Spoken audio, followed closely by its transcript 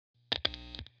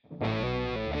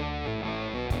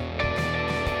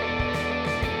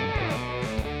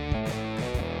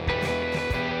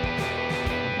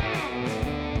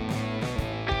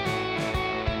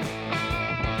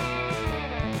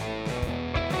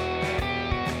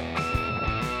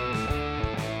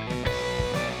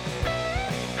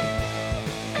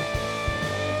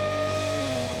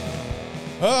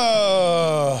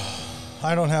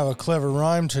I don't have a clever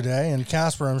rhyme today, and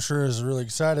Casper, I'm sure, is really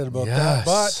excited about that.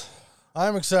 But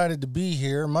I'm excited to be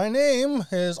here. My name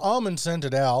is Almond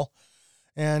Scented Al,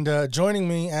 and joining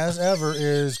me, as ever,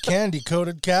 is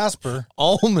Candy-Coated Casper.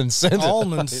 Almond Scented.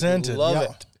 Almond Scented. Love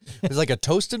it. Is it like a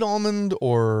toasted almond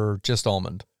or just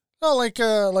almond? No, like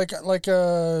a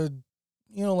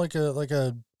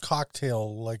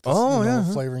cocktail, like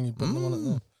this, flavoring you put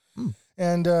in one.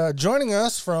 And joining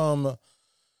us from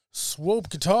Swope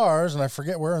Guitars, and I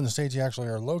forget where in the States you actually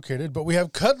are located, but we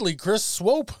have Cuddly Chris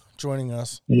Swope joining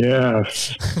us.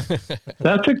 Yes.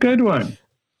 That's a good one.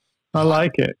 I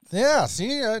like it. Yeah,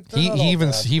 see? He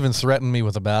even threatened me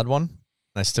with a bad one.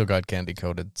 I still got candy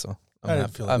coated, so I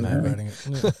didn't feel like writing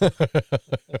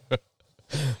it.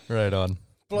 Right on.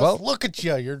 Plus, well, look at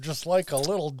you. You're just like a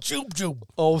little joob.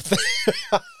 Oh,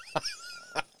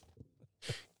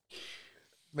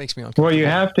 makes me uncomfortable. Well, you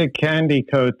have to candy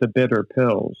coat the bitter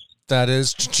pills. That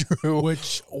is true.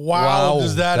 Which, wow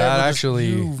does that ever actually...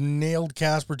 You've nailed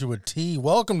Casper to a T.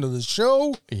 Welcome to the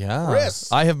show, yeah. Chris.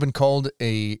 I have been called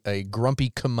a grumpy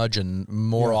curmudgeon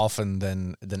more often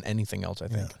than anything else, I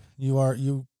think. Yeah.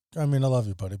 I love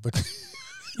you, buddy, but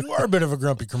you are a bit of a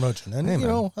grumpy curmudgeon, and,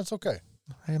 hey, that's okay.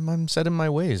 I'm set in my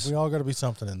ways. We all got to be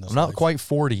something in this I'm not life. quite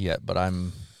 40 yet, but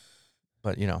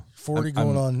 40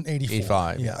 going on 84.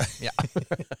 85. Yeah.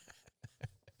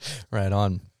 Right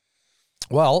on.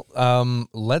 Well,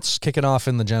 let's kick it off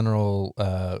in the general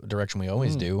direction we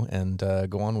always do and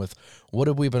go on with what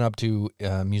have we been up to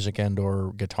music and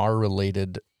or guitar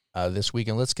related this week.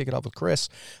 And let's kick it off with Chris.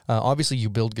 Obviously, you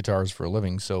build guitars for a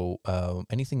living, so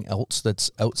anything else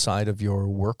that's outside of your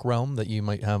work realm that you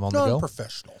might have on the go?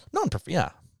 Non-professional.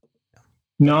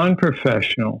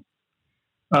 Non-professional.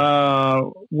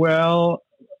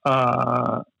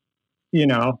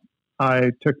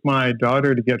 I took my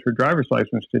daughter to get her driver's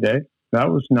license today. That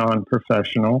was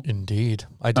non-professional. Indeed.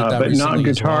 I did that but recently, not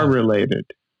guitar related.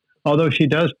 Although she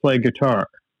does play guitar.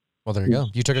 Well, there you go.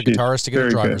 You took a guitarist to get a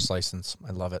driver's license.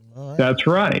 I love it. Right. That's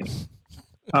right.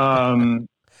 I've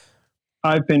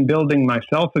been building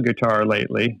myself a guitar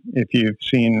lately. If you've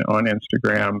seen on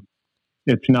Instagram,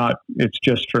 it's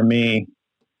just for me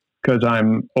because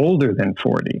I'm older than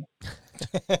 40.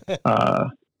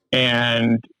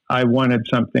 And I wanted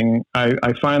something.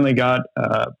 I finally got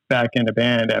back in a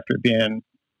band after being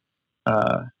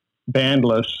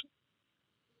bandless.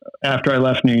 After I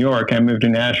left New York, I moved to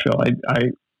Nashville.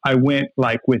 I went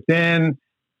like within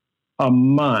a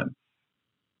month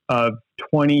of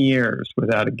 20 years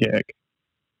without a gig.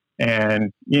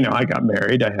 And, I got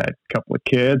married. I had a couple of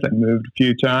kids. I moved a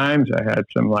few times. I had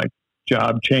some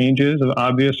job changes,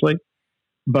 obviously.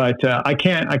 But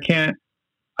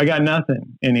I got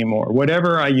nothing anymore.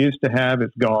 Whatever I used to have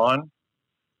is gone,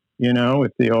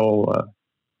 with the old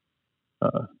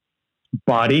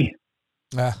body,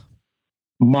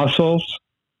 muscles.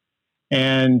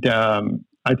 And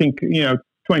I think,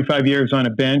 25 years on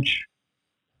a bench,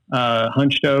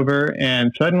 hunched over,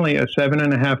 and suddenly a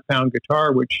 7.5 pound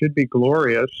guitar, which should be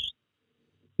glorious,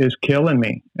 is killing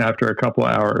me after a couple of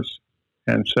hours.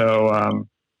 And so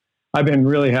I've been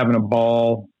really having a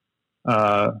ball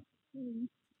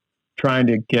trying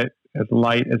to get as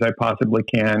light as I possibly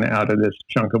can out of this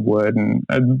chunk of wood. And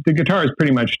the guitar is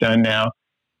pretty much done now.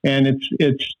 And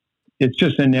it's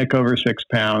just a nick over 6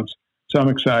 pounds. So I'm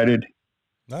excited.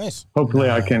 Nice.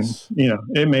 Hopefully I can,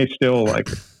 it may still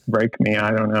break me. I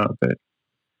don't know. But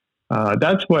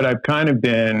that's what I've kind of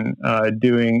been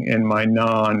doing in my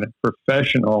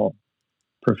non-professional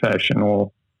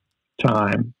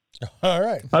time. All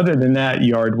right. Other than that,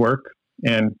 yard work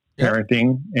and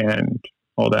parenting and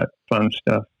all that fun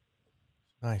stuff.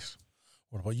 Nice.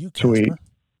 What about you, Casper? Sweet.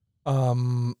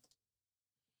 Not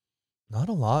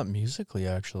a lot musically,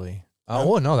 actually.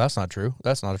 Oh, no, that's not true.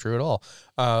 That's not true at all.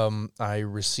 I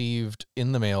received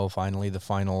in the mail, finally, the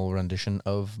final rendition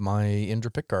of my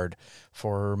Indra pick guard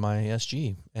for my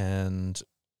SG and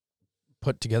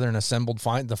put together and assembled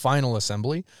the final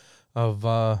assembly of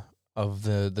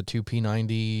the two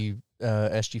P90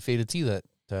 SG Faded T that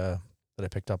I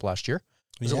picked up last year.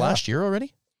 Was it last year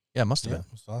already? Yeah, it must have been.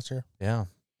 It was last year. Yeah.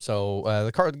 So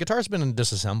the guitar's been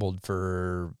disassembled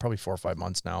for probably 4 or 5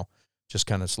 months now. Just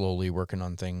kind of slowly working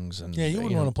on things. And yeah, you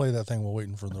wouldn't want to play that thing while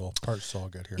waiting for the parts to all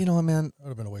get here. You know what, man? That would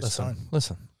have been a waste of time.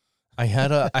 Listen, I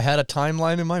had a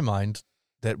timeline in my mind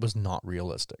that was not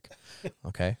realistic.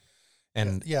 Okay.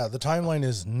 And yeah, the timeline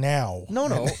is now.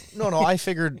 No. I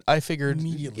figured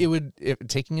immediately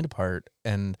taking it apart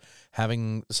and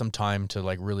having some time to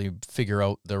really figure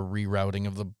out the rerouting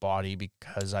of the body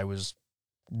because I was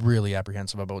really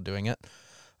apprehensive about doing it.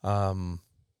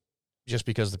 Just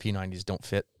because the P90s don't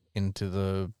fit into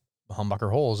the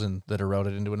humbucker holes that are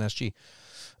routed into an SG.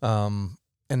 And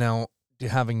now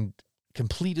having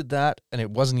completed that, and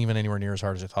it wasn't even anywhere near as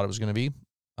hard as I thought it was going to be.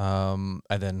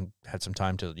 I then had some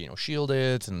time to, shield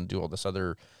it and do all this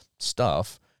other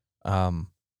stuff.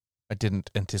 I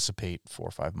didn't anticipate 4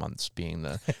 or 5 months being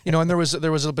the, and there was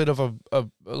a bit of a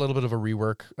little bit of a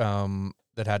rework,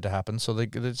 that had to happen. So there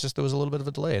was a little bit of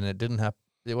a delay, and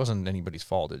it wasn't anybody's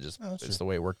fault. It's the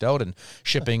way it worked out, and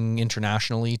shipping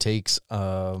internationally takes,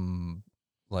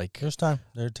 there's time.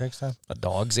 It takes time. A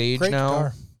dog's age Great now.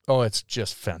 guitar. Oh, it's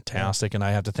just fantastic, and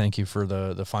I have to thank you for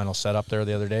the final setup there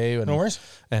the other day. And, no worries.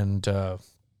 And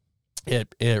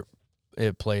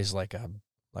it plays like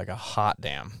a hot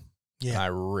damn. Yeah, I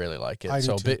really like it. I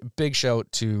do too. Big shout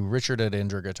to Richard at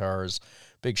Indra Guitars.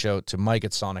 Big shout to Mike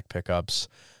at Sonic Pickups.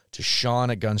 To Sean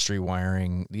at Gun Street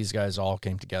Wiring. These guys all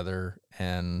came together,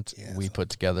 and we put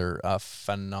together a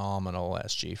phenomenal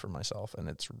SG for myself, and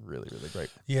it's really, really great.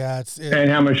 Yeah,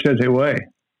 and how much does it weigh?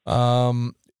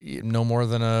 No more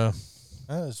than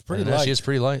it's pretty light. It's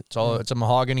pretty light. It's a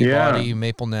mahogany body,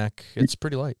 maple neck. It's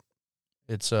pretty light.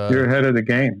 It's you're ahead of the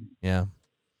game. Yeah.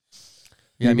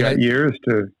 You got years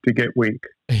to get weak.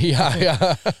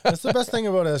 Yeah. That's the best thing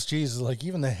about SGs is like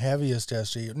even the heaviest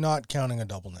SG, not counting a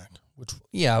double neck.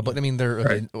 But I mean,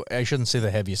 I shouldn't say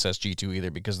the heaviest SG too either,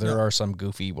 because there are some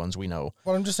goofy ones we know.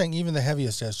 Well, I'm just saying even the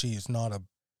heaviest SG is not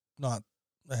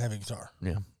a heavy guitar.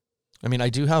 Yeah. I mean, I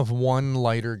do have one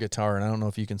lighter guitar, and I don't know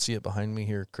if you can see it behind me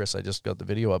here, Chris. I just got the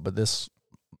video up, but this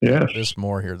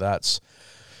more here, that's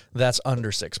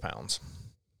under 6 pounds.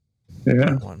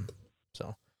 Yeah. One.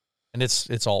 So, and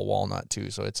it's all walnut too,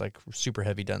 so it's like super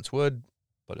heavy, dense wood,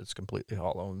 but it's completely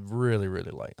hollow and really,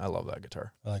 really light. I love that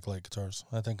guitar. I like light guitars.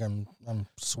 I think I'm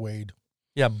swayed.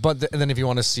 Yeah, but and then if you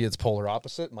want to see its polar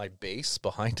opposite, my bass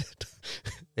behind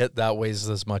it, that weighs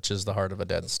as much as the heart of a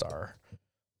dead star.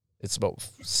 It's about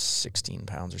 16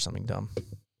 pounds or something dumb.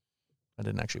 I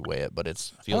didn't actually weigh it, but it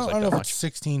feels like that much. I don't know if it's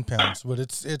 16 pounds, but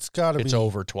it's got to be. It's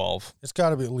over 12. It's got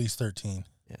to be at least 13.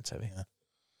 Yeah, it's heavy.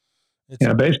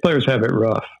 Yeah, bass players have it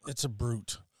rough. It's a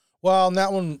brute. Well, and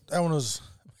that one was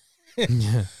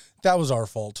that was our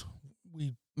fault.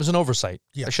 It was an oversight.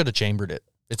 Yeah. I should have chambered it.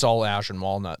 It's all ash and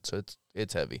walnut, so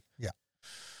it's heavy. Yeah.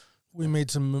 We made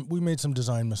some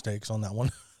design mistakes on that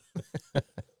one.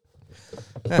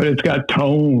 But it's got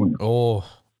tone. Oh.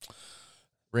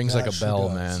 Rings like a bell,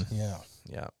 man. Yeah.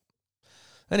 Yeah.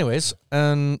 Anyways,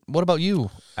 and what about you,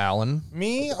 Alan?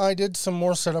 Me, I did some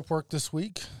more setup work this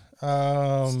week.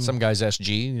 Some guy's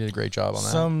SG. You did a great job on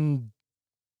that. Some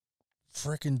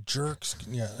freaking jerks.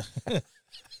 Yeah.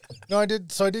 No, I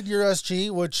did. So I did your SG,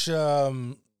 which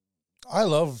I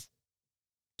love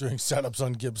doing setups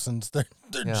on Gibsons. They're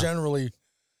generally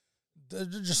they're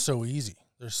just so easy.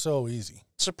 They're so easy.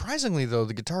 Surprisingly, though,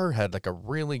 the guitar had like a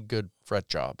really good fret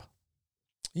job.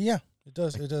 Yeah, it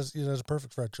does. It does a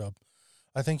perfect fret job.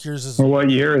 I think yours is. Well, what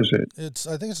year is it?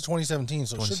 I think it's a 2017,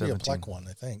 so it should be a Plek one,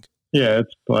 I think. Yeah,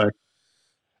 it's Plek.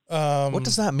 What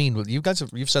does that mean?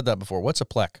 You've said that before. What's a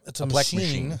Plek? It's a Plek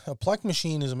machine. A Plek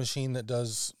machine is a machine that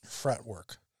does fret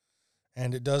work,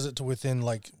 and it does it to within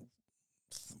like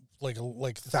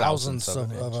thousandths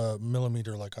of a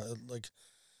millimeter. Like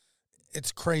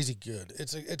it's crazy good.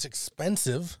 It's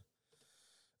expensive.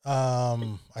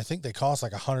 I think they cost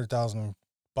like $100,000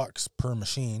 per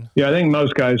machine. Yeah, I think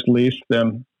most guys lease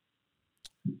them.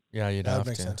 Yeah, you'd have to. That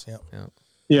makes sense. Yeah.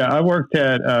 Yeah, I worked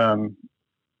at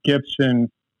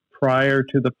Gibson prior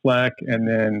to the Plek, and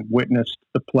then witnessed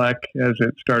the Plek as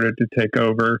it started to take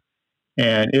over,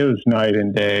 and it was night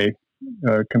and day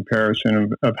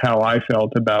comparison of how I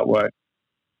felt about what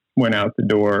went out the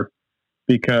door,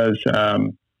 because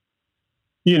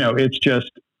it's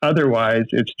just otherwise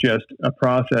it's just a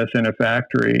process in a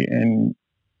factory, and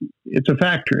it's a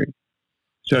factory,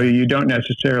 so you don't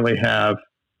necessarily have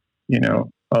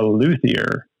a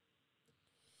luthier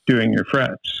doing your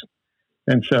frets.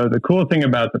 And so the cool thing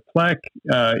about the Plek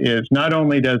is not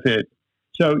only does it,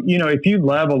 so, if you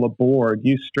level a board,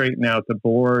 you straighten out the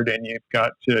board, and you've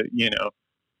got to,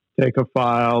 take a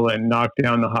file and knock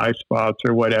down the high spots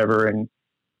or whatever. And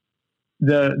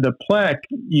the Plek,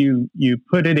 you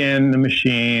put it in the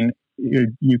machine,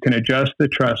 you can adjust the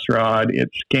truss rod, it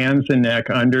scans the neck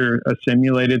under a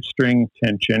simulated string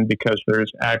tension, because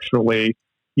there's actually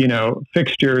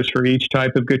fixtures for each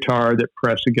type of guitar that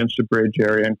press against the bridge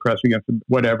area and press against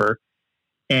whatever.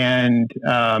 And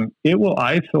it will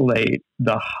isolate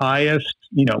the highest,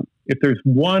 if there's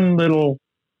one little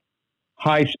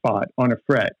high spot on a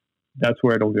fret, that's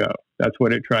where it'll go. That's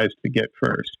what it tries to get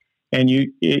first. And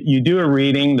you do a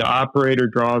reading, the operator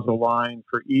draws a line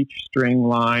for each string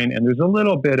line, and there's a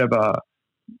little bit of a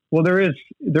well, there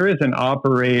is an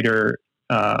operator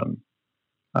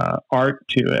art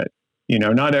to it. You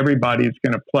know, not everybody's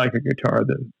going to pluck a guitar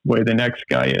the way the next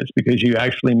guy is, because you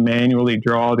actually manually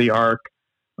draw the arc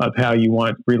of how you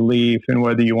want relief and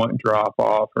whether you want drop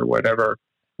off or whatever.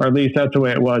 Or at least that's the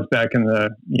way it was back in the,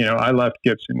 you know, I left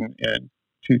Gibson in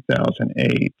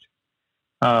 2008.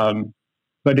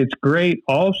 But it's great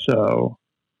also.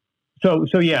 So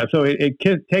it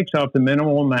takes off the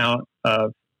minimal amount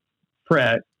of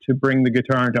fret to bring the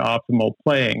guitar into optimal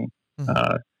playing.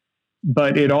 Mm-hmm.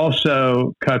 But it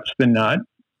also cuts the nut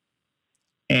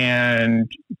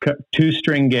and two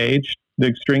string gauge,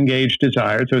 the string gauge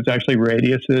desired. So it's actually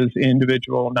radiuses,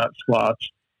 individual nut slots.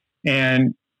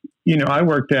 And, you know, I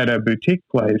worked at a boutique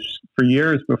place for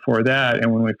years before that.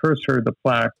 And when we first heard the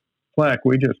Plek,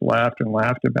 we just laughed and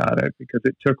laughed about it, because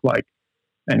it took like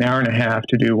an hour and a half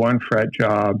to do one fret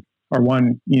job, or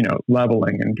one, you know,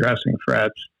 leveling and dressing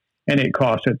frets. And it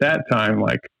cost at that time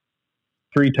like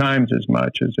 3 times as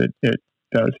much as it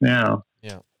does now.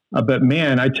 Yeah. But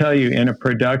man, I tell you, in a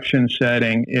production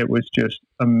setting, it was just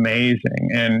amazing.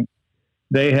 And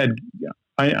they had,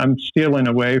 I'm stealing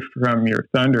away from your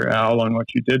thunder, Al, on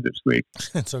what you did this week.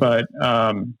 Okay. But,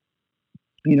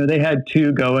 you know, they had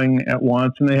 2 going at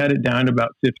once, and they had it down to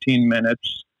about 15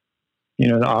 minutes. You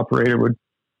know, the operator would,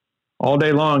 all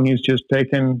day long, he's just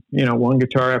taking, you know, one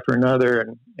guitar after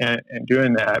another and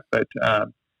doing that. But,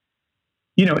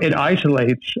 you know, it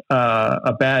isolates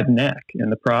a bad neck in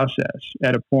the process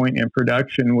at a point in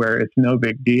production where it's no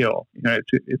big deal. You know,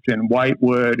 it's in white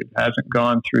wood. It hasn't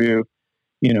gone through,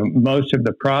 you know, most of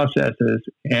the processes.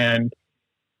 And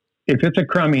if it's a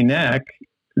crummy neck,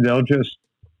 they'll just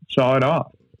saw it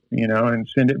off, you know, and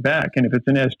send it back. And if it's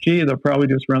an SG, they'll probably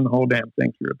just run the whole damn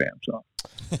thing through a bandsaw.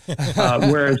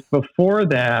 Whereas before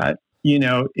that, you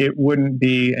know, it wouldn't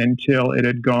be until it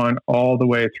had gone all the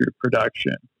way through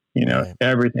production. You know, right.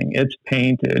 Everything. It's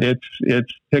painted.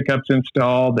 It's pickups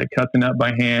installed. They cut the nut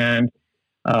by hand.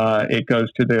 It goes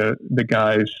to the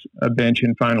guy's bench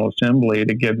in final assembly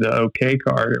to give the OK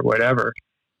card or whatever.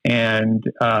 And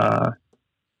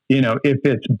you know, if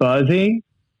it's buzzy,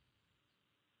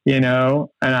 you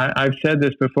know, and I've said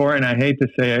this before, and I hate to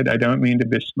say it, I don't mean to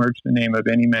besmirch the name of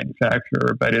any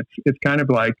manufacturer, but it's kind of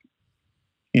like,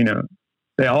 you know,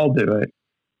 they all do it.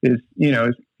 Is, you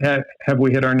know, have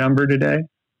we hit our number today?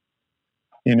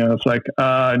 You know, it's like,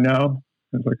 no.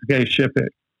 It's like, okay, ship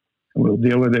it. We'll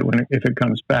deal with it if it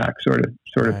comes back, sort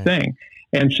of thing.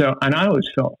 And so, and I always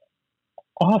felt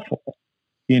awful,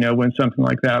 you know, when something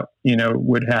like that, you know,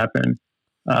 would happen.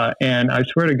 And I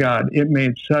swear to God, it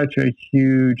made such a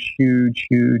huge,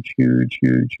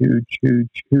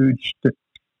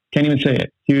 can't even say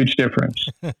it, huge difference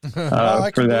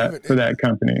for that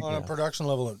company. On a production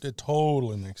level, it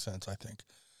totally makes sense, I think.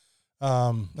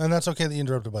 And that's okay that you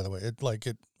interrupted, by the way.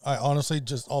 I honestly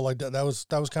just, all I did, that was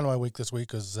kind of my week this week,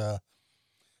 because I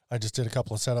just did a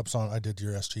couple of setups I did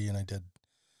your SG, and I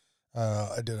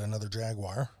did another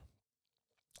Jaguar.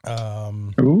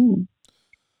 Ooh.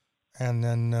 And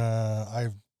then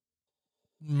I've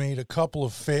made a couple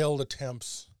of failed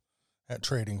attempts at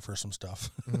trading for some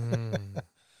stuff.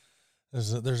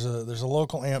 There's a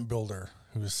local amp builder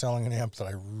who is selling an amp that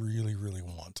I really, really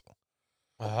want.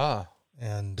 Ah.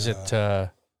 And is it?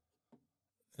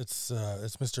 It's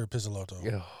Mr. Pizzolotto. Oh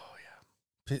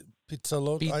yeah.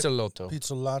 Pizzolotto.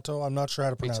 Pizzolotto. I'm not sure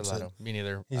how to pronounce it. Me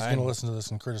neither. He's going to listen to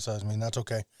this and criticize me, and that's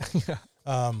okay.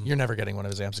 You're never getting one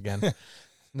of his amps again.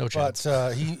 No chance.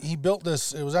 But he built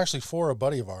this. It was actually for a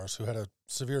buddy of ours who had a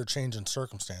severe change in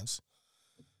circumstance,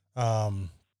 and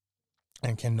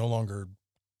can no longer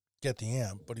get the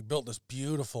amp. But he built this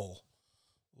beautiful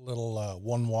little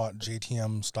 1-watt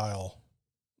JTM style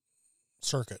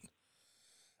circuit.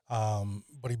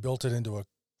 But he built it into a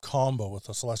combo with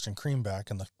a Celestion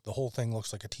Creamback, and the whole thing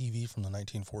looks like a TV from the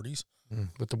 1940s.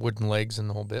 With the wooden legs and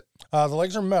the whole bit. The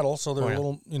legs are metal, so they're a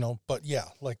little, you know, but yeah,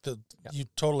 like you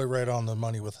totally right on the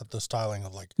money with the styling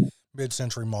of like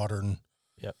mid-century modern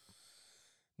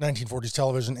 1940s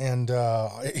television. And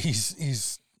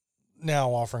he's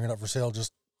now offering it up for sale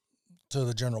just to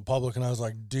the general public. And I was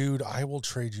like, dude, I will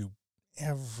trade you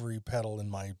every pedal in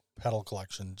my pedal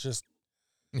collection. Just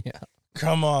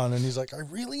come on. And he's like, I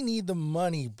really need the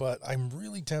money, but I'm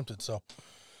really tempted. So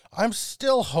I'm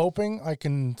still hoping I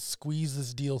can squeeze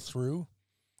this deal through.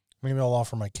 Maybe I'll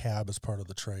offer my cab as part of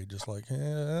the trade. Just like,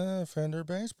 Fender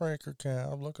bass breaker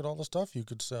cab. Look at all the stuff you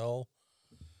could sell.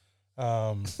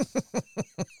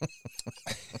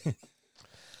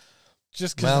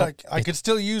 Just because I could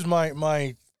still use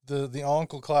the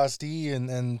Uncle Class D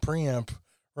and preamp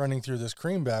running through this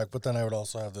Creamback, but then I would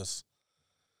also have this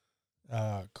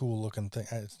cool looking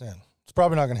thing. It's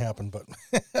probably not going to happen, but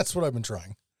that's what I've been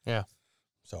trying. Yeah.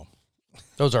 So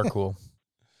those are cool.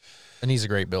 And he's a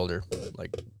great builder.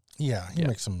 Yeah, he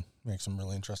makes some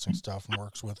really interesting stuff and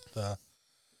works with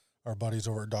our buddies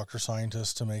over at Dr.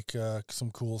 Scientist to make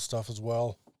some cool stuff as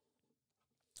well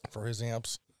for his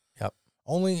amps. Yep.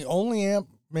 Only amp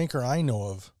maker I know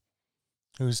of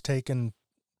who's taken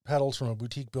pedals from a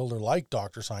boutique builder like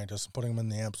Dr. Scientist and putting them in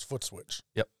the amp's foot switch.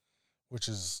 Yep. Which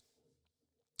is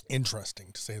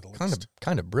interesting to say the least.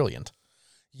 Kind of brilliant.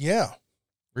 Yeah.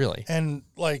 Really. And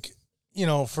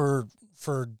for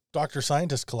Dr.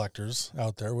 Scientist collectors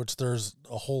out there, which there's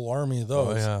a whole army of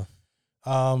those. Oh,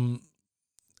 yeah.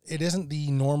 It isn't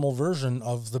the normal version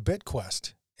of the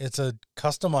BitQuest. It's a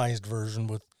customized version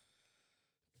with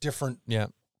different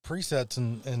presets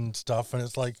and stuff. And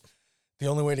it's like the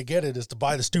only way to get it is to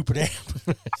buy the stupid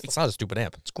amp. It's not a stupid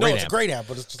amp. It's a great amp. It's a great amp,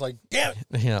 but it's just like, damn it.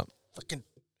 Yeah. Freaking.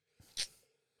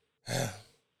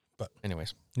 But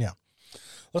anyways. Yeah.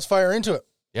 Let's fire into it.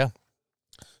 Yeah.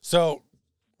 So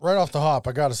right off the hop,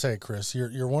 I got to say, Chris,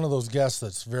 you're one of those guests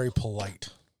that's very polite.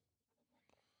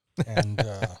 And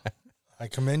I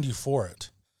commend you for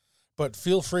it. But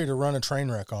feel free to run a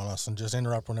train wreck on us and just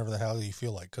interrupt whenever the hell you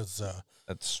feel like, because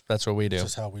that's what we do.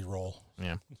 That's just how we roll.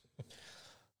 Yeah.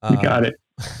 You got it.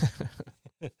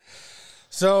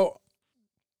 So,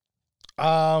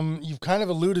 you've kind of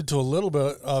alluded to a little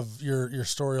bit of your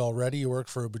story already. You worked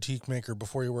for a boutique maker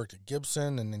before you worked at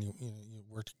Gibson, and then you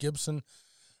worked at Gibson.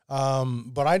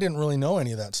 But I didn't really know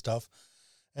any of that stuff.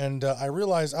 And I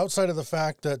realized, outside of the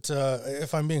fact that,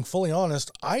 if I'm being fully honest,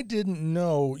 I didn't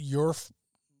know your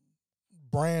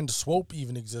brand Swope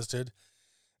even existed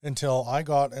until I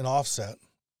got an offset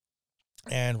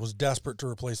and was desperate to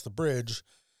replace the bridge.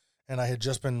 And I had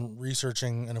just been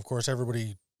researching, and of course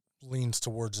everybody leans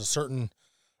towards a certain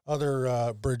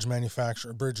other bridge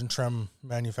and trem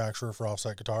manufacturer for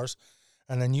offset guitars.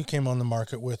 And then you came on the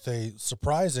market with a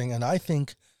surprising, and I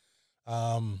think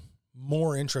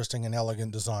more interesting and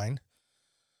elegant design.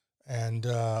 And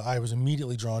I was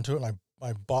immediately drawn to it, and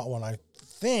I bought one, I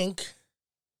think,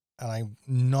 and I'm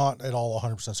not at all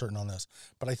 100% certain on this,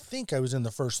 but I think I was in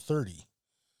the first 30.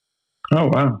 Oh,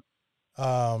 wow.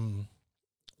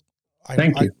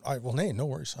 Thank you. Well, no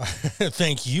worries.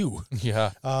 Thank you.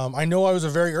 Yeah. I know I was a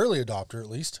very early adopter, at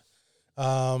least,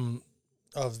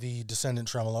 of the Descendant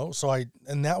tremolo.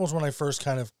 And that was when I first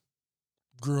kind of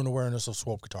grew an awareness of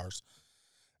Swope guitars.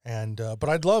 And, but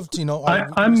I'd love to,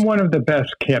 I'm one of the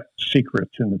best kept secrets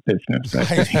in the business.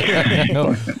 I think.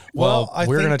 No. Well,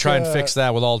 we're going to try and fix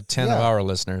that with all 10 of our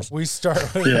listeners. We start,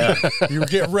 you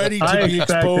get ready to be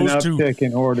exposed to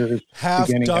in orders half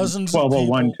dozens of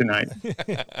 12:01 tonight.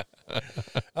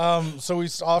 So we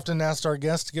often asked our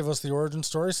guests to give us the origin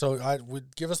story. So I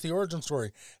would give us the origin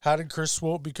story. How did Chris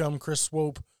Swope become Chris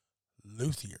Swope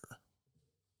Luthier?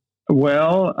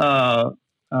 Well,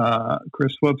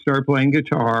 Chris Swope started playing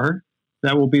guitar.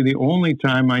 That will be the only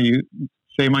time I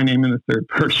say my name in the third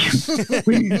person,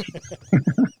 please.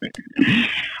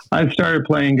 I started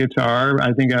playing guitar.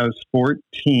 I think I was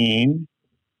 14,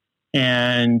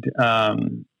 and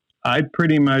I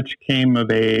pretty much came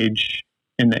of age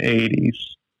in the 80s,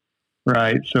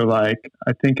 right? So, I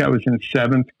think I was in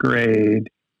 7th grade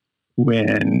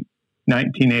when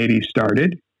 1980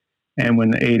 started, and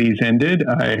when the 80s ended,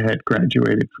 I had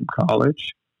graduated from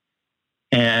college.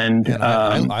 And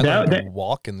I learned to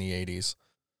walk in the 80s.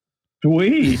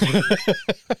 Sweet.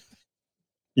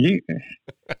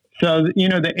 So,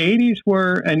 the 80s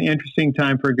were an interesting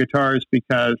time for guitars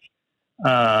because,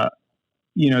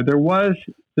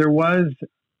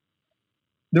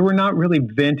 there were not really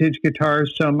vintage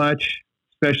guitars so much,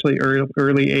 especially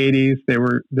early 80s.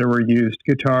 There were used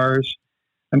guitars.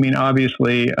 I mean,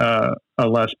 obviously, a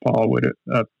 50s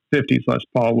Les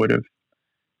Paul would have,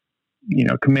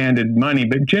 commanded money,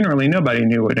 but generally nobody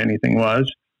knew what anything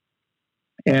was.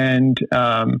 And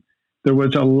there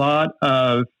was a lot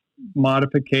of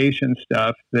modification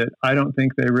stuff that I don't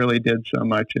think they really did so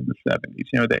much in the 70s.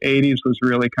 The 80s was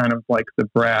really kind of like the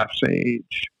brass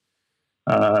age.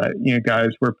 Guys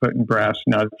were putting brass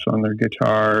nuts on their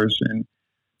guitars and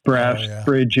brass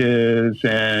bridges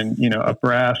and, a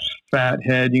brass fat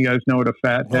head. You guys know what a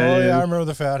fat head is? I remember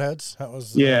the fat heads. That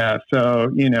was... So,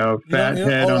 fat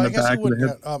head on the back of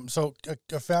the head. So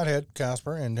a fat head,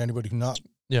 Casper, and anybody who's not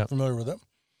familiar with it,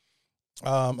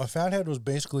 a fat head was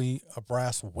basically a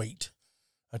brass weight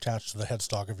attached to the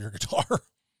headstock of your guitar.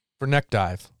 For neck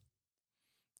dive.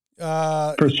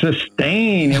 For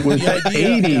sustain, it was the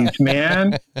 80s,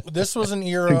 man. This was an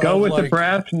era to go with the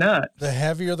brass nut. The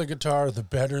heavier the guitar, the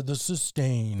better the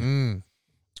sustain.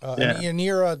 An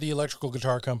era the electrical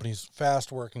guitar companies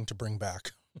fast working to bring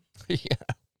back.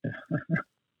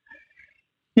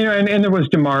 and there was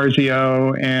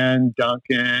DiMarzio and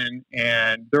Duncan,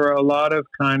 and there were a lot of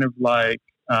kind of like,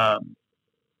 of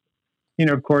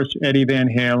course, Eddie Van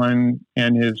Halen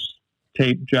and his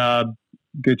tape job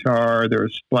guitar. There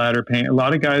was splatter paint. A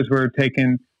lot of guys were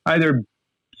taking either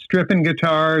stripping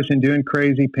guitars and doing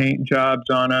crazy paint jobs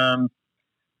on them,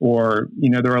 or,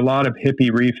 there were a lot of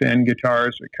hippie reef end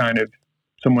guitars that kind of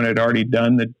someone had already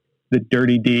done the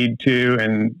dirty deed to,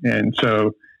 and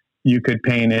so you could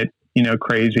paint it,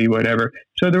 crazy, whatever.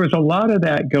 So there was a lot of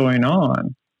that going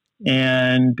on.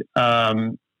 And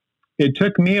it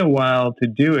took me a while to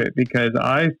do it because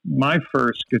my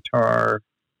first guitar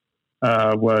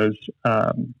was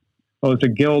a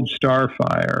Guild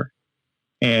Starfire.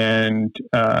 And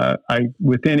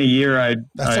within a year, I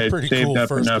pretty saved cool up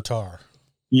first enough. Guitar.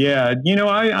 Yeah, I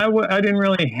didn't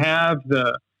really have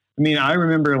I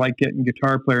remember like getting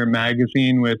Guitar Player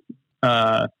magazine with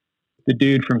the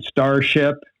dude from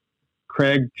Starship,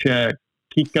 Craig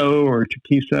Chiquiso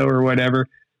or whatever.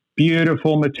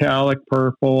 Beautiful metallic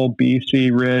purple,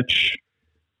 BC Rich.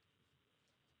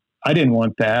 I didn't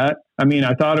want that.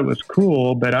 I thought it was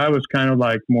cool, but I was kind of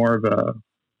like more of a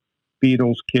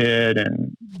Beatles kid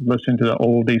and listened to the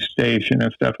oldie station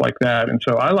and stuff like that. And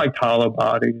so I liked hollow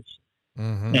bodies.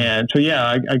 Mm-hmm. And so,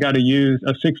 yeah, I got to use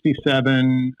a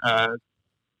 67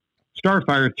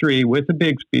 Starfire 3 with a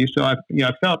Bigsby. So I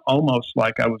felt almost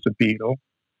like I was a Beatle.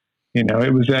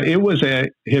 It was a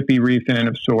hippie reef end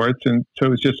of sorts. And so it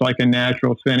was just like a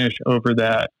natural finish over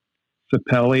that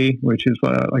Sapelli, which is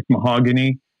like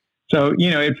mahogany. So,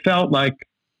 it felt like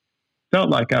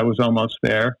I was almost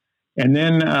there. And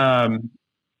then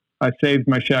I saved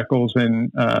my shekels, and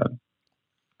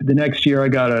the next year I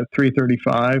got a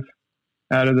 335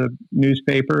 out of the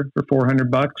newspaper for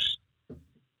 $400.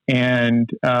 And,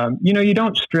 you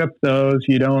don't strip those,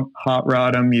 you don't hot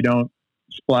rod them, you don't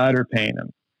splatter paint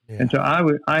them. Yeah. And so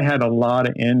I had a lot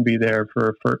of envy there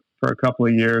for a couple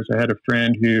of years. I had a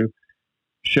friend who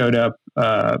showed up,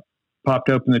 popped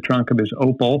open the trunk of his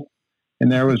Opel,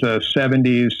 and there was a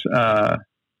 70s,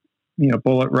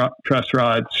 bullet truss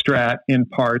rod Strat in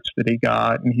parts that he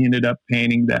got, and he ended up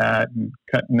painting that and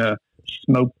cutting a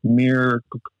smoke mirror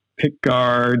pick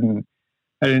guard. And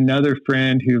I had another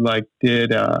friend who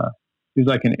did he was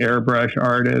like an airbrush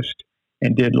artist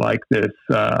and did like this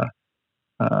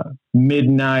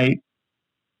midnight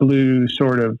blue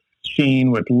sort of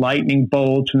scene with lightning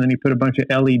bolts, and then he put a bunch of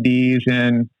LEDs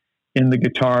in the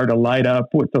guitar to light up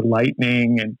with the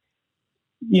lightning. And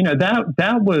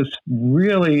that was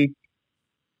really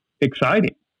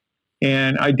exciting.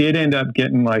 And I did end up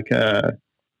getting like a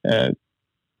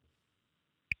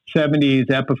 70s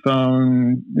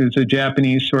Epiphone. It was a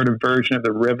Japanese sort of version of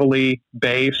the Rivoli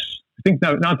bass. I think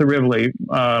not the Rivoli.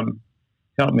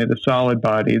 Help me, the solid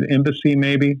body, the Embassy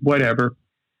maybe, whatever.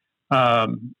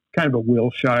 Kind of a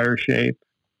Wilshire shape.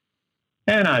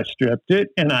 And I stripped it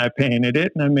and I painted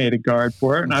it and I made a guard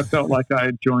for it, and I felt like I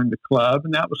had joined the club,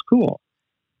 and that was cool.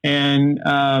 And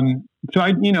so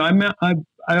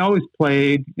I always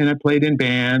played, and I played in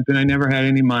bands, and I never had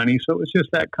any money. So it was just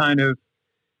that kind of,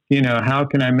 how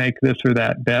can I make this or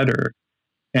that better?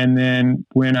 And then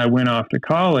when I went off to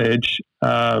college,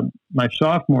 my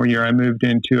sophomore year, I moved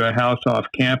into a house off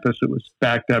campus that was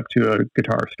backed up to a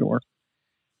guitar store.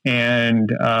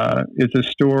 And it's a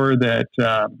store that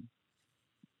the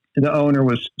owner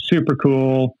was super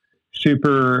cool,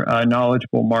 super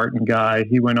knowledgeable Martin guy.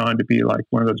 He went on to be like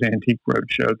one of those Antique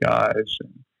Roadshow guys.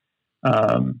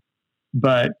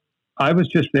 But I was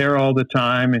just there all the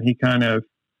time, and he kind of,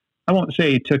 I won't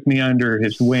say he took me under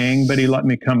his wing, but he let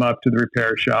me come up to the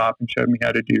repair shop and showed me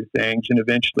how to do things, and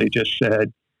eventually just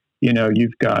said,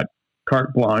 you've got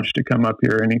carte blanche to come up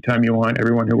here anytime you want.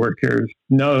 Everyone who works here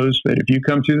knows that if you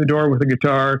come through the door with a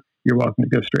guitar, you're welcome to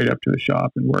go straight up to the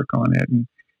shop and work on it. And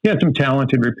he had some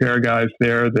talented repair guys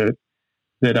there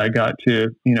that I got to,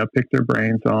 pick their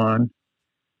brains on.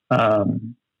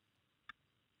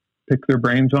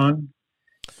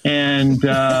 And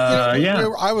yeah,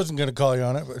 I wasn't going to call you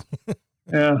on it, but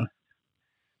yeah,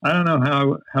 I don't know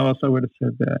how else I would have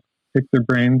said that. Pick their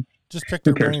brains. Just pick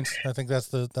their brains. I think that's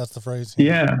the phrase.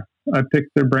 Yeah, I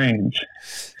picked their brains.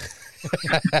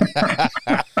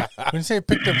 When you say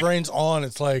pick their brains on,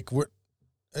 it's like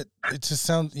it just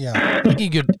sounds, yeah. I think you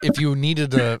could, if you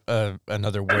needed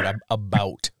another word,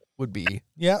 about would be.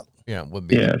 Yeah. Yeah, would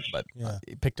be. Yes. But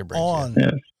pick their brains. On.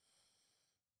 Yes.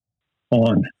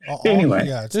 On. Anyway.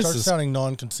 Yeah, it starts sounding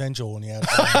non-consensual when you add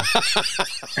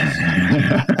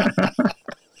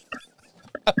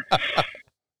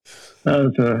That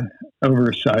was a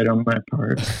oversight on my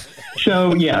part.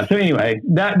 So anyway,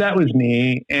 that was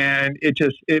me, and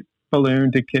it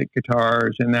ballooned to kick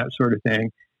guitars and that sort of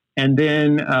thing. And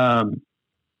then I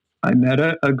met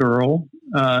a girl.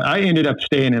 I ended up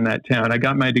staying in that town. I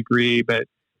got my degree, but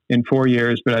in 4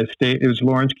 years. But I stayed. It was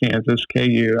Lawrence, Kansas,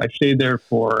 KU. I stayed there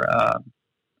for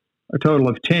a total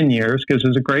of 10 years because it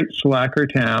was a great slacker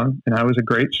town, and I was a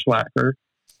great slacker.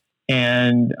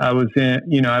 And I was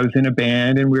in a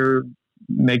band, and we were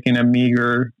making a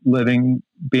meager living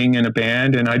being in a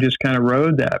band, and I just kind of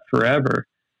rode that forever.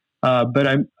 But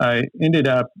I ended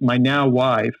up, my now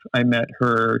wife, I met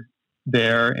her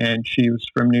there, and she was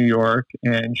from New York,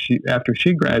 and after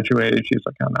she graduated, she's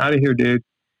like, I'm out of here, dude.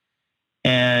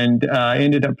 And I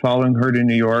ended up following her to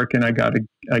New York, and I got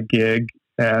a gig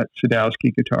at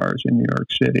Sadowski Guitars in New York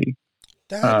City.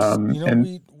 That's,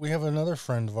 we have another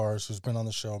friend of ours who's been on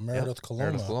the show, Meredith Coloma.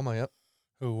 Meredith Coloma, yep.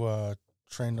 Who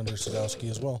trained under Sadowski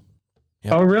as well.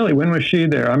 Yep. Oh, really? When was she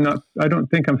there? I don't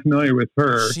think I'm familiar with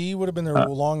her. She would have been there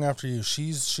long after you.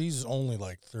 She's only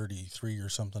like 33 or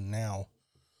something now.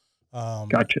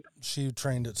 Gotcha. She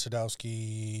trained at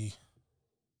Sadowski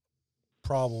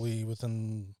probably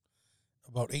within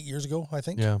about 8 years ago, I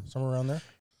think. Yeah. Somewhere around there.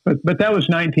 But that was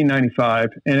 1995,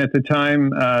 and at the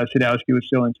time, Sadowski was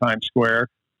still in Times Square.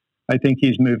 I think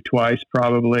he's moved twice,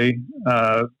 probably.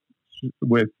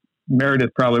 With Meredith,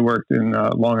 probably worked in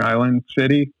Long Island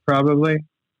City, probably.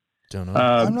 Don't know.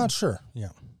 I'm not sure. Yeah,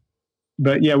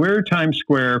 but yeah, we were Times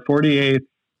Square, 48th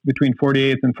between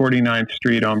 48th and 49th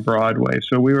Street on Broadway.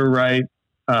 So we were right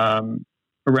around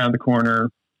the corner,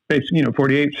 basically,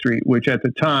 48th Street, which at the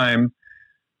time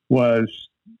was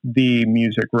the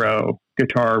music row,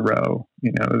 guitar row.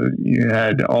 You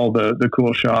had all the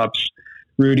cool shops.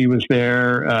 Rudy was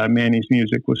there. Manny's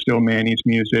Music was still Manny's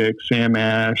Music. Sam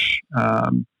Ash,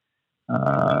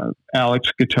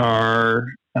 Alex Guitar,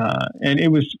 and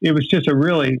it was just a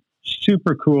really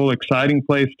super cool, exciting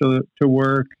place to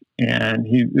work. And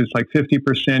he was like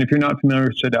 50%. If you're not familiar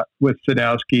with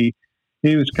Sadowski,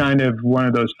 he was kind of one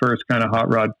of those first kind of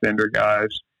hot rod Fender guys.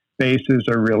 Basses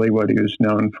are really what he was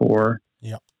known for.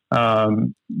 Yeah.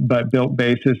 But built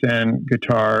basses and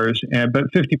guitars,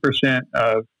 but 50%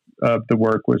 of the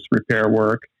work was repair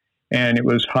work, and it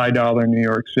was high dollar New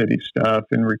York City stuff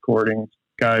and recording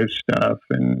guys stuff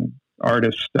and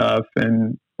artist stuff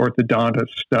and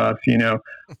orthodontist stuff.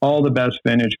 All the best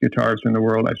vintage guitars in the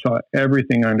world. I saw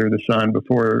everything under the sun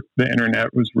before the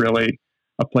internet was really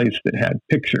a place that had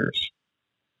pictures.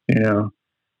 And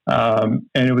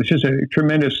it was just a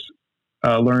tremendous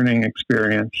learning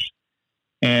experience.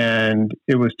 And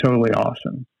it was totally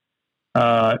awesome.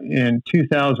 In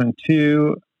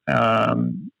 2002,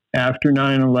 after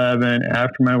 9/11,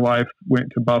 after my wife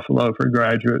went to Buffalo for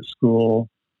graduate school,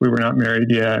 we were not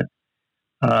married yet.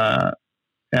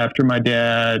 After my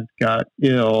dad got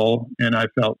ill, and I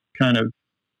felt kind of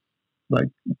like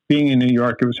being in New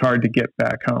York, it was hard to get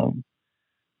back home.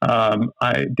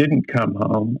 I didn't come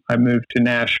home. I moved to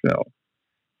Nashville,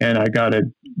 and I got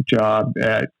a job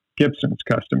at Gibson's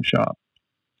Custom Shop.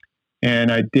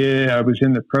 And I was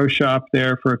in the pro shop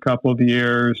there for a couple of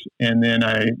years, and then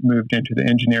I moved into the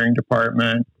engineering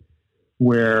department,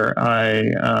 where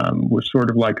I was sort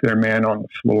of like their man on the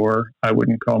floor. I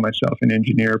wouldn't call myself an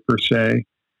engineer per se,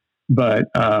 but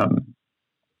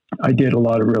I did a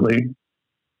lot of really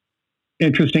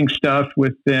interesting stuff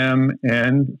with them,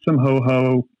 and some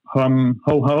ho-hum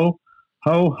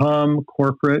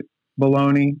corporate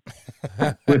baloney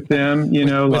with them,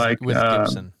 with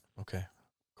Gibson. Okay.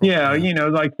 Cool. Yeah,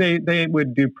 like they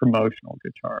would do promotional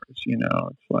guitars,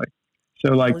 it's like,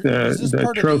 so like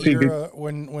the trophy.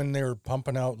 When they were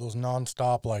pumping out those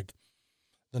nonstop, like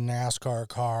the NASCAR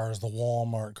cars, the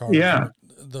Walmart cars. Yeah.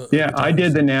 I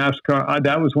did the NASCAR.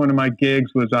 That was one of my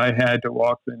gigs. Was I had to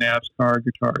walk the NASCAR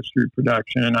guitars through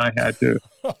production, and I had to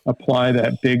apply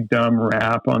that big dumb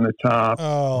wrap on the top.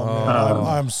 Oh, man,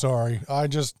 I'm sorry. I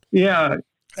just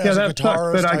that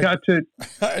sucks. But I got to.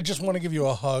 I just want to give you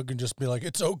a hug and just be like,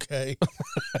 it's okay.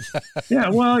 Yeah,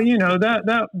 well,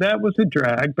 that was a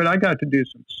drag, but I got to do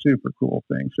some super cool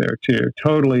things there too.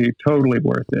 Totally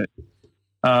worth it.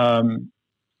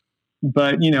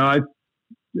 But I,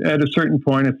 at a certain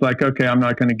point, it's like, okay, I'm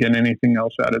not going to get anything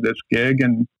else out of this gig,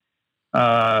 and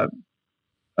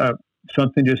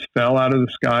something just fell out of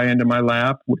the sky into my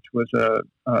lap, which was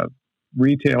a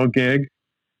retail gig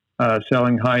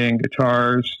selling high-end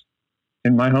guitars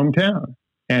in my hometown,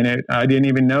 and I didn't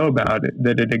even know about it,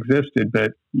 that it existed.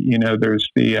 But there's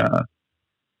the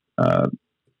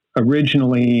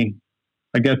originally,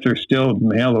 I guess there's still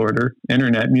mail order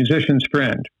internet Musician's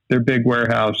Friend. Their big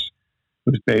warehouse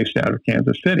was based out of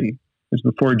Kansas City. It was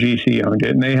before GC owned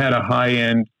it, and they had a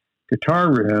high-end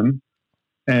guitar room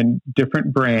and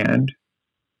different brand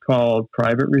called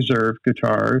Private Reserve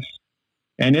Guitars,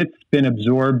 and it's been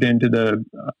absorbed into the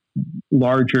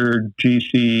larger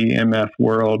GCMF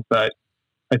world, but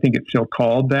I think it's still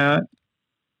called that.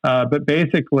 But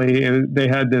basically, they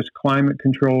had this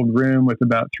climate-controlled room with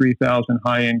about 3,000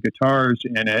 high-end guitars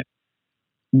in it,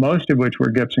 most of which were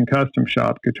Gibson Custom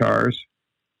Shop guitars,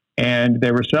 and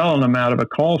they were selling them out of a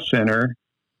call center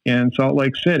in Salt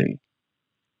Lake City.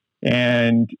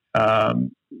 And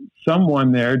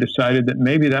someone there decided that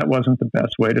maybe that wasn't the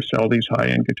best way to sell these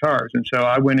high-end guitars. And so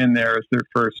I went in there as their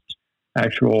first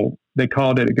actual, they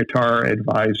called it a guitar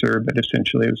advisor, but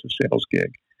essentially it was a sales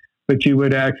gig. But you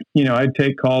would I'd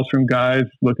take calls from guys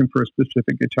looking for a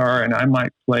specific guitar, and I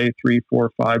might play 3,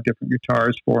 4, 5 different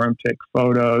guitars for them, take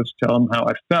photos, tell them how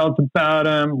I felt about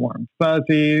them, warm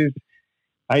fuzzies,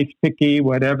 ice picky,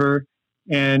 whatever,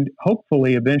 and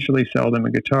hopefully eventually sell them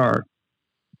a guitar.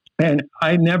 And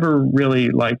I never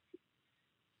really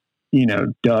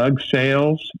dug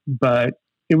sales, but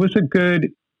it was a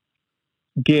good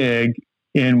gig.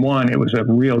 In one, it was a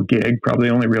real gig, probably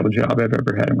the only real job I've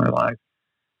ever had in my life.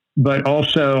 But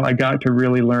also I got to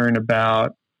really learn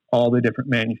about all the different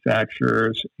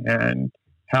manufacturers and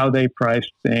how they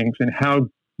priced things and how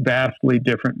vastly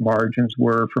different margins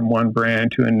were from one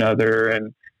brand to another,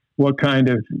 and what kind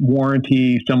of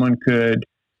warranty someone could,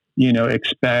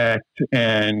 expect.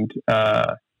 And,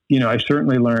 I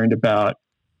certainly learned about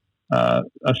a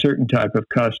certain type of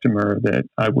customer that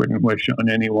I wouldn't wish on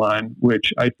anyone,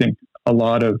 which I think a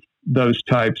lot of those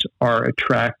types are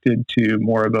attracted to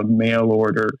more of a mail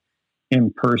order,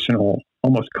 impersonal,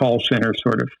 almost call center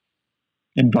sort of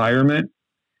environment.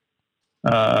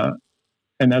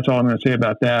 And that's all I'm going to say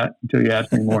about that until you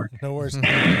ask me more. No worries.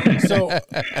 So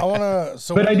I want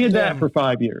to. But I did that for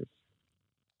 5 years.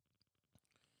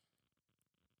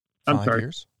 I'm 5 sorry.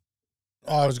 years?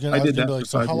 Oh, I was going to be like,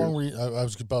 so how long were you? I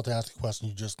was about to ask a question.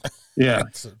 You just. Yeah.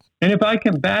 And if I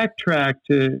can backtrack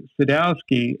to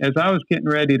Sadowski, as I was getting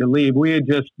ready to leave, we had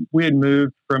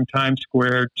moved from Times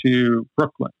Square to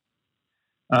Brooklyn.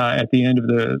 At the end of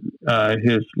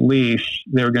his lease,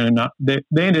 they were going to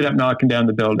they ended up knocking down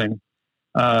the building.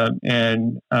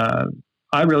 And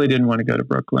I really didn't want to go to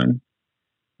Brooklyn.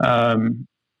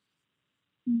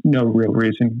 No real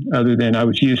reason other than I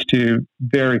was used to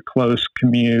very close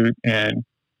commute and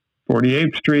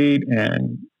 48th Street,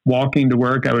 and walking to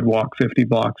work. I would walk 50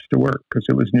 blocks to work because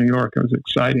it was New York. It was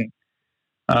exciting.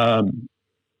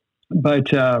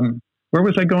 But where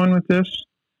was I going with this?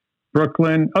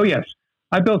 Brooklyn. Oh, yes.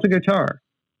 I built a guitar.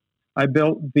 I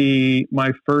built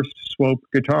my first Swope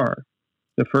guitar.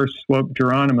 The first Swope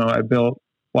Geronimo I built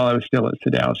while I was still at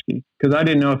Sadowski, because I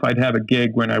didn't know if I'd have a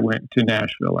gig when I went to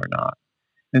Nashville or not.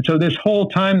 And so this whole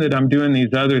time that I'm doing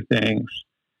these other things,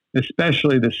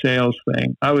 especially the sales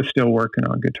thing, I was still working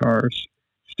on guitars,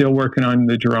 still working on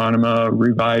the Geronimo,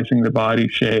 revising the body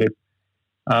shape,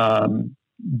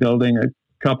 building a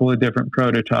couple of different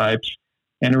prototypes.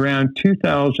 And around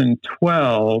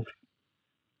 2012,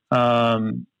 a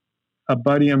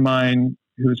buddy of mine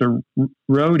who's a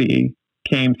roadie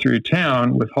came through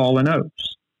town with Hall &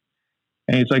 Oates.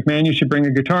 And he's like, man, you should bring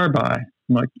a guitar by.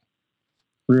 I'm like,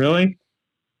 really?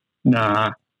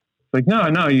 Nah. Like,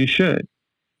 no, you should.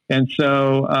 And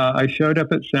so I showed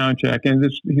up at Soundcheck, and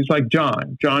he's like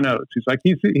John Oates. He's like,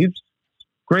 he's a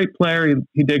great player.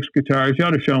 He digs guitars. You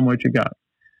ought to show him what you got.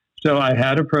 So I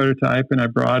had a prototype, and I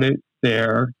brought it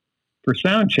there for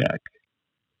Soundcheck.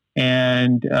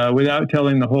 And without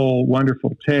telling the whole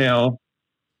wonderful tale,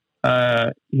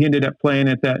 he ended up playing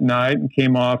it that night and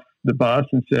came off the bus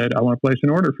and said, I want to place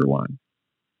an order for one.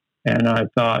 And I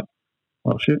thought,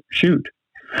 well, shoot.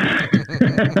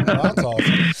 That's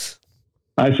awesome.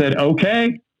 I said,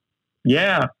 okay,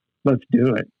 yeah, let's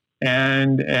do it.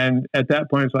 And at that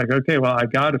point, it's like, okay, well, I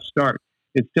got to start.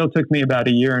 It still took me about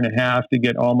a year and a half to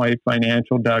get all my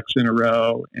financial ducks in a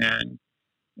row and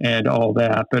all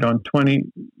that. But on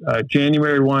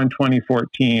January 1,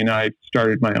 2014, I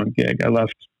started my own gig. I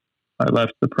left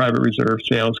the private reserve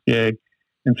sales gig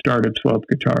and started Swope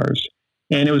Guitars.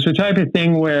 And it was the type of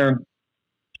thing where,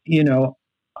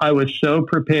 I was so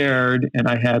prepared, and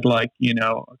I had a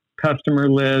customer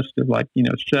list of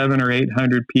 700 or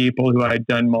 800 people who I'd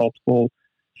done multiple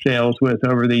sales with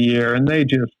over the year, and they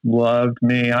just loved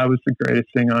me. I was the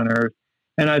greatest thing on earth.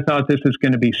 And I thought this was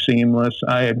going to be seamless.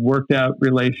 I had worked out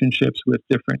relationships with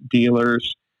different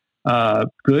dealers,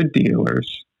 good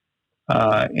dealers.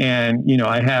 And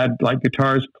I had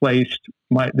guitars placed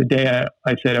the day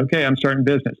I said, okay, I'm starting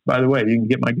business. By the way, you can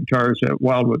get my guitars at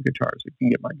Wildwood Guitars. You can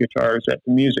get my guitars at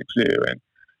the Music Zoo.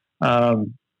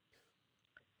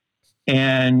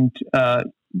 And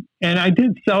I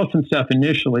did sell some stuff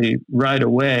initially right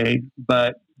away,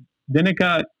 but then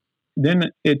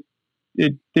it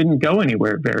it didn't go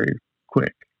anywhere very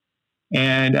quick.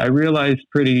 And I realized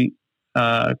pretty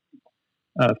fast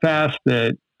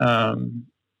that,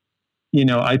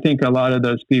 I think a lot of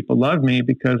those people love me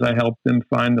because I helped them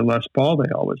find the Les Paul they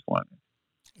always wanted.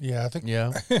 Yeah, I think.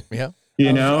 Yeah, yeah.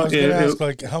 I was going to ask,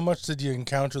 like, how much did you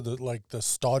encounter the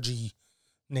stodgy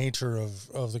nature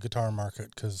of the guitar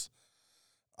market? Because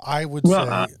I would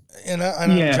say, and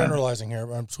I'm generalizing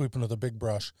here, I'm sweeping with a big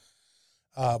brush,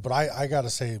 but I got to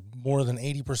say, more than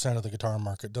 80% of the guitar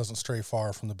market doesn't stray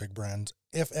far from the big brands,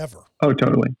 if ever. Oh,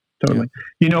 totally. Yeah.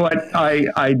 You know what?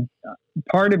 I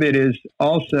part of it is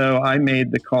also I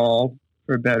made the call,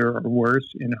 for better or worse,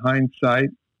 in hindsight,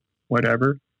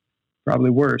 whatever,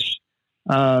 probably worse.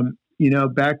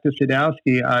 Back to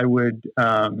Sadowski, I would,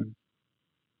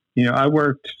 I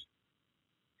worked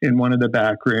in one of the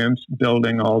back rooms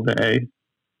building all day,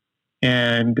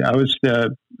 and I was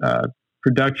the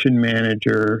production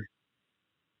manager,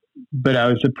 but I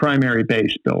was the primary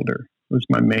bass builder. It was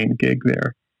my main gig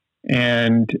there.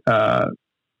 And,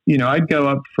 I'd go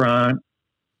up front,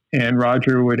 and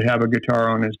Roger would have a guitar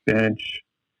on his bench,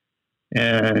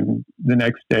 and the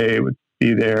next day it would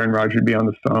be there, and Roger would be on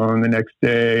the phone. The next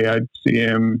day I'd see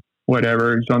him,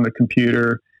 whatever, he's on the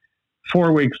computer.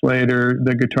 4 weeks later,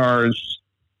 the guitar is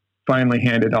finally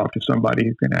handed off to somebody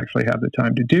who can actually have the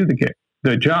time to do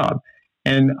the job.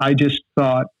 And I just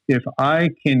thought, if I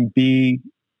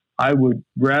would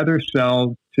rather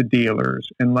sell to dealers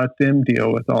and let them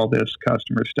deal with all this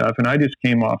customer stuff. And I just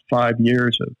came off 5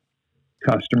 years of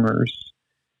customers,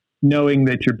 knowing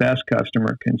that your best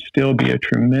customer can still be a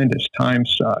tremendous time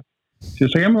suck.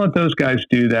 Just like, I'm going to let those guys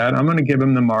do that. I'm going to give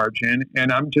them the margin,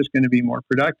 and I'm just going to be more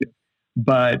productive.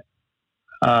 But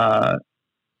so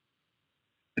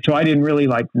I didn't really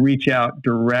reach out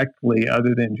directly,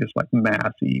 other than just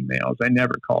mass emails. I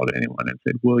never called anyone and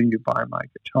said, "Will you buy my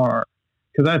guitar?"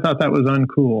 Because I thought that was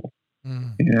uncool.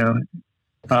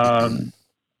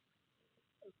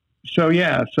 So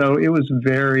it was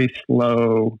very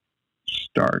slow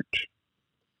start.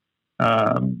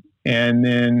 And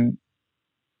then,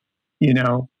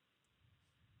 a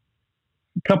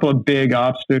couple of big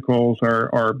obstacles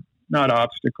or not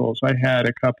obstacles. I had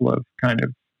a couple of kind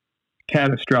of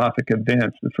catastrophic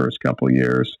events the first couple of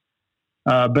years.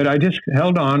 But I just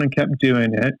held on and kept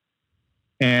doing it.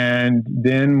 And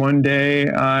then one day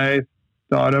I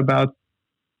thought about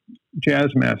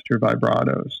Jazzmaster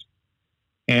vibratos.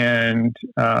 And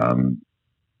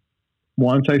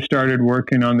once I started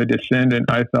working on the Descendant,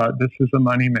 I thought, this is a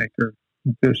moneymaker.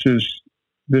 This is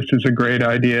a great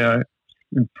idea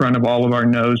in front of all of our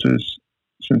noses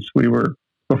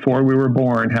before we were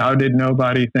born. How did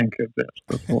nobody think of this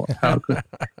before? How could?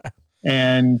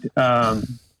 And,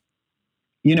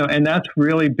 and that's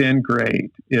really been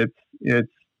great.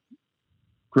 It's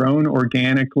grown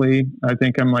organically. I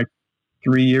think I'm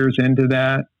 3 years into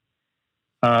that.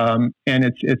 And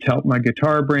it's helped my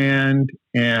guitar brand,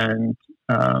 and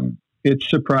it's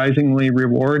surprisingly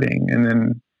rewarding. And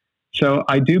then, so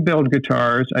I do build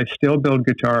guitars. I still build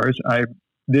guitars.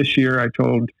 This year I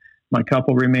told my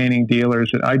couple remaining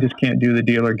dealers that I just can't do the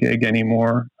dealer gig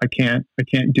anymore. I can't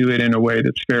do it in a way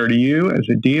that's fair to you as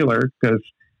a dealer, because,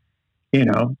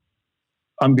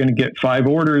 I'm going to get 5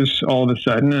 orders all of a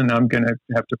sudden, and I'm going to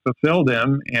have to fulfill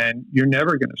them, and you're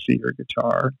never going to see your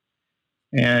guitar.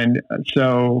 And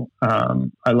so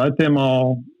I let them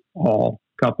all, a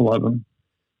couple of them,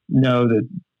 know that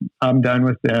I'm done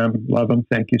with them. Love them.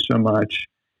 Thank you so much.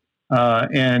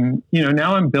 And,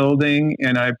 now I'm building,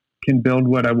 and I can build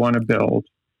what I want to build.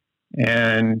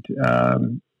 And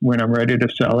when I'm ready to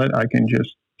sell it, I can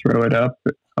just throw it up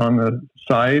on the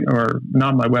site, or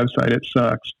not my website. It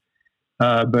sucks.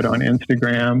 But on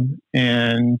Instagram,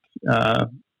 and,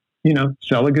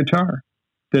 sell a guitar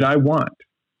that I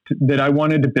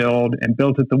wanted to build, and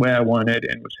built it the way I wanted,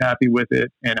 and was happy with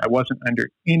it. And I wasn't under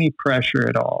any pressure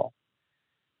at all,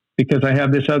 because I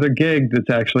have this other gig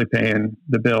that's actually paying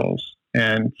the bills.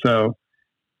 And so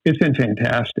it's been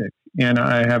fantastic. And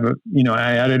I have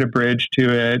I added a bridge to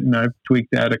it, and I've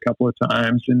tweaked that a couple of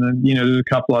times. And then, there's a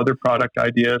couple other product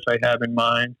ideas I have in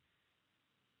mind.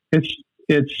 It's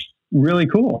really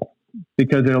cool,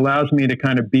 because it allows me to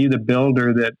kind of be the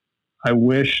builder that I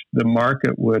wish the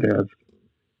market would have,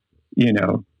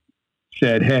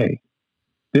 said, hey,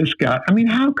 this guy,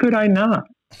 how could I not?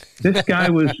 This guy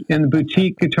was in the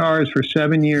boutique guitars for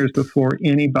 7 years before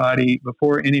any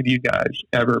of you guys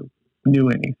ever knew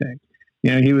anything.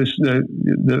 He was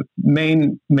the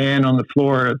main man on the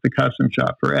floor at the custom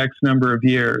shop for X number of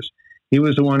years. He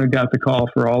was the one who got the call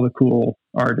for all the cool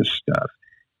artist stuff.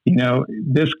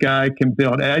 This guy can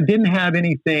build. I didn't have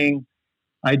anything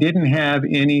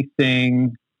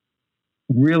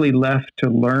really left to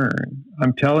learn.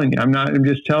 I'm telling you, I'm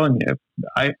just telling you,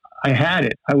 I had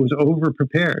it. I was over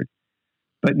prepared,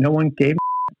 but no one gave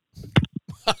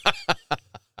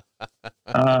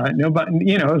nobody,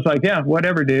 it's like, yeah,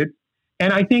 whatever, dude.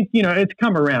 And I think, it's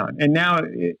come around, and now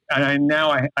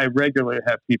I regularly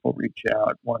have people reach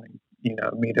out wanting,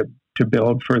 me to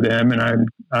build for them. And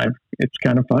it's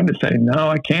kind of fun to say, no,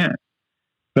 I can't,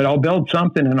 but I'll build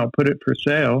something and I'll put it for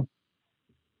sale.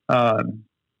 And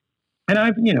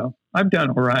I've done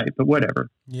all right, but whatever.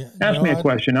 Yeah, Ask me a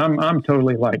question. I'm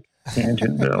totally like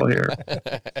Tangentville here.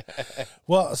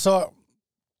 Well, so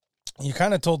you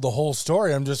kind of told the whole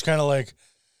story. I'm just kind of like,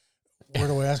 where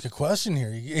do I ask a question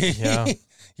here? Yeah.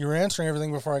 You were answering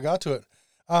everything before I got to it.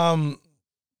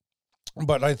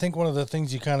 But I think one of the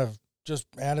things you kind of just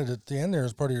added at the end there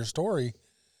as part of your story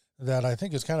that I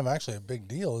think is kind of actually a big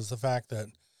deal is the fact that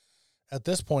at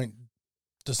this point,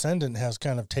 Descendant has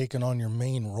kind of taken on your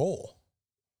main role.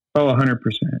 Oh, 100%.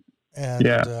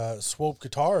 And Swope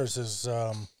Guitars is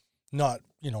not,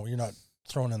 you're not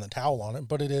throwing in the towel on it,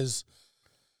 but it is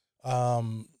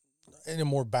in a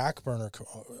more back burner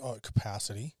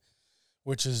capacity,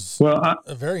 which is a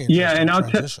very interesting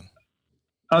transition.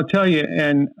 I'll tell you,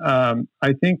 and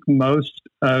I think most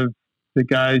of the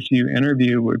guys you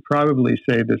interview would probably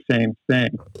say the same thing.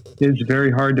 It's very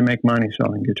hard to make money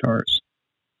selling guitars,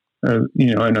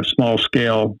 in a small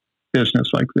scale business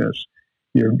like this.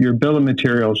 Your bill of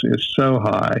materials is so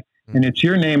high, and it's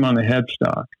your name on the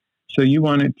headstock. So you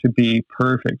want it to be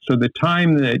perfect. So the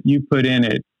time that you put in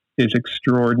it is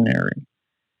extraordinary.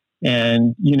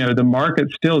 And, the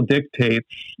market still dictates,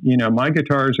 my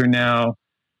guitars are now,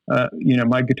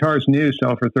 my guitars new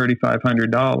sell for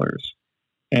 $3,500,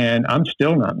 and I'm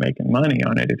still not making money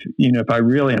on it. If I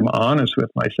really am honest with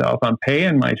myself, I'm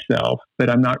paying myself, but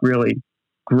I'm not really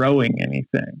growing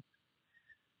anything.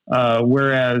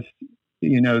 Whereas,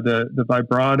 the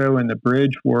vibrato and the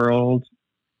bridge world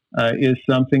is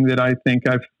something that I think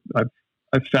I've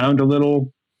found a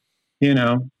little,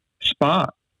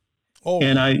 spot. Oh,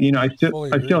 and I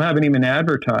still haven't even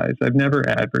advertised. I've never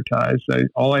advertised.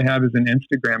 All I have is an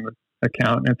Instagram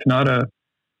account, and it's not a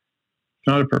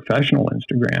professional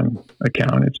Instagram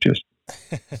account. It's just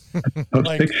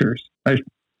post pictures.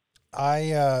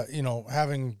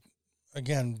 Having,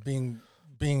 again, being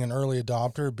an early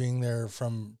adopter, being there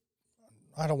from,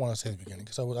 I don't want to say the beginning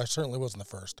because I certainly wasn't the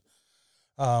first,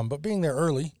 but being there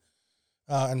early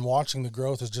and watching the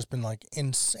growth has just been like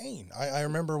insane. I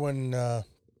remember when, I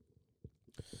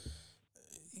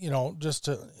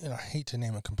hate to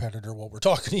name a competitor while we're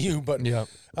talking to you, but yeah.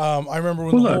 I remember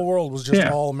when the whole world was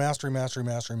just all mastery,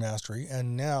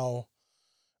 and now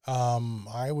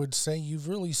I would say you've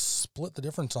really split the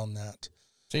difference on that.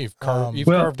 So you've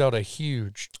carved out a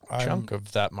huge chunk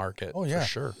of that market. Oh yeah, for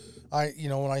sure.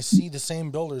 When I see the same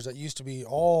builders that used to be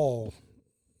all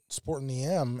sporting the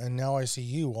M, and now I see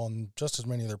you on just as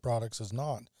many of their products as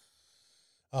not.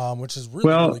 Which is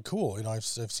really cool. I've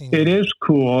seen it is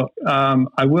cool.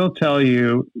 I will tell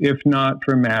you, if not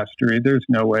for Mastery, there's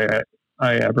no way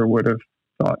I ever would have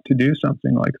thought to do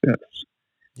something like this.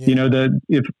 Yeah.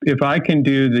 If I can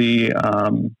do the,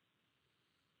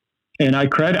 and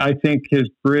I think his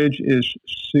bridge is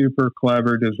super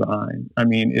clever design. I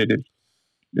mean,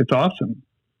 it's awesome.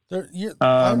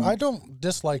 I don't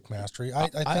dislike Mastery.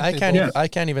 I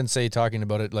can't even say talking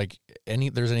about it like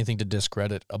there's anything to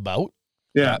discredit about.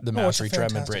 Yeah, the Mastery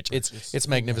Trem and Bridge. It's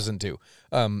magnificent too.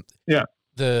 Yeah,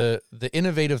 the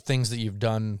innovative things that you've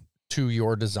done to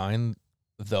your design,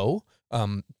 though,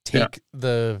 take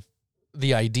the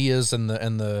ideas and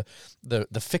the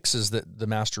fixes that the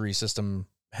Mastery system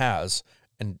has,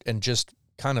 and just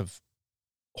kind of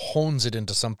hones it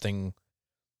into something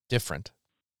different,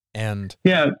 and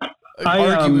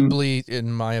arguably,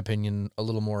 in my opinion, a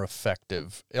little more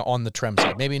effective on the Trem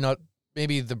side.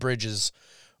 Maybe the bridges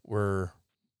were.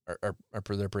 They're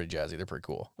pretty jazzy. They're pretty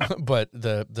cool, but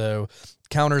the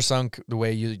countersunk, the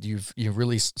way you've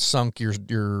really sunk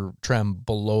your trem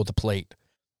below the plate,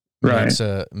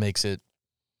 makes it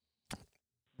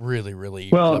really, really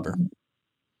clever.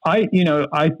 I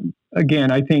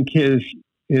think his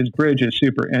bridge is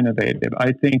super innovative.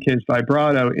 I think his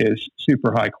vibrato is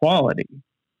super high quality.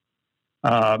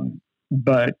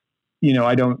 But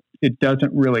it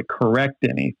doesn't really correct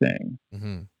anything.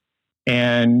 Mm-hmm.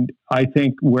 And I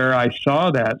think where I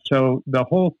saw that, so the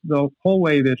whole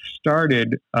way this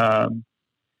started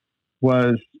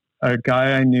was a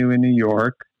guy I knew in New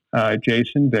York,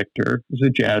 Jason Victor, who's a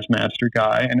jazz master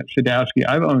guy, and at Sadowski,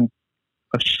 I've owned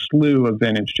a slew of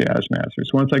vintage jazz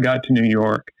masters. Once I got to New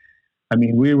York, I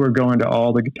mean, we were going to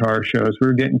all the guitar shows. We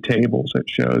were getting tables at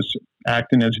shows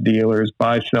acting as dealers,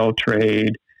 buy, sell,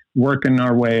 trade, working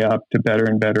our way up to better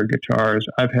and better guitars.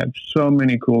 I've had so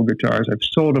many cool guitars. I've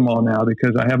sold them all now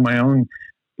because I have my own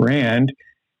brand,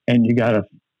 and you got to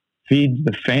feed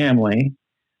the family.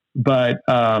 But,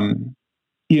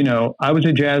 you know, I was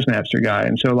a Jazzmaster guy.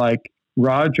 And so like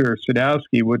Roger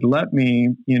Sadowski would let me,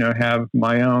 you know, have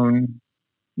my own,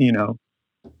 you know,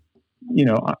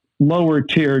 lower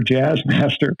tier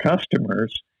Jazzmaster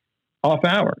customers off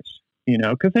hours, you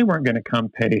know, because they weren't going to come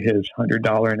pay his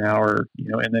 $100 an hour, you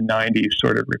know, in the 90s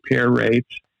sort of repair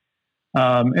rates.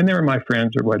 And they were my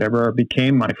friends or whatever, or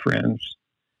became my friends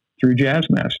through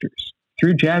Jazzmasters,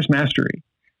 through Jazzmastery.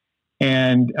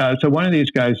 And so one of these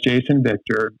guys, Jason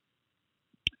Victor,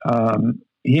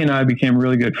 he and I became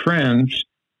really good friends.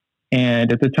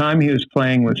 And at the time he was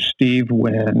playing with Steve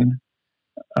Wynn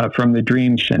from the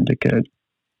Dream Syndicate.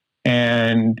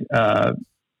 And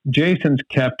Jason's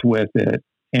kept with it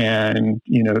and,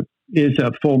 you know, is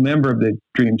a full member of the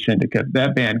Dream Syndicate.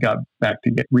 That band got back to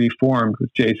get reformed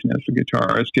with Jason as the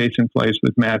guitarist. Jason plays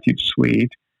with Matthew Sweet.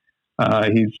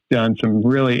 He's done some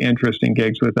really interesting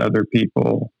gigs with other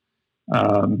people.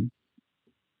 And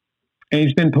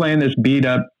he's been playing this beat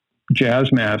up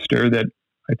Jazzmaster that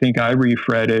I think I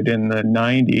refretted in the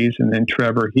 90s. And then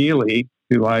Trevor Healy,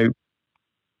 who I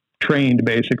trained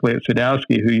basically at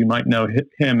Sadowski, who you might know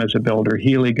him as a builder,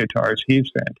 Healy guitars.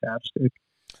 He's fantastic.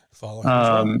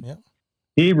 Yeah.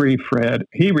 He refretted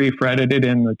it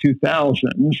in the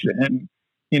 2000s, and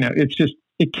you know, it's just,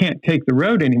 it can't take the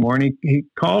road anymore. And he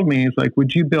called me. He's like,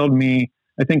 "Would you build me?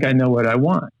 I think I know what I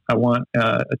want. I want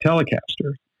a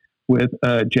Telecaster with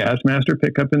a Jazzmaster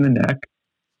pickup in the neck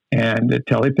and a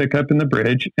Tele pickup in the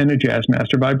bridge and a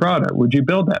Jazzmaster vibrato. Would you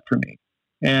build that for me?"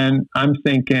 And I'm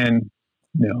thinking,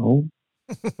 no.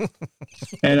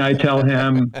 And I tell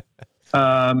him,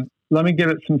 let me give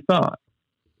it some thought.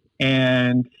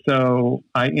 And so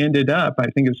I ended up, I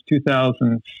think it was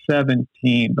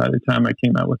 2017 by the time I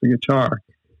came out with the guitar.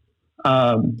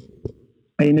 I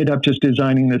ended up just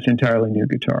designing this entirely new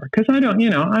guitar. Because I don't,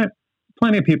 you know,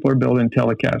 plenty of people are building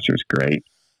Telecasters, great.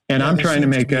 And I'm trying to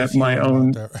make up my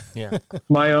own,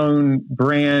 my own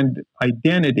brand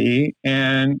identity.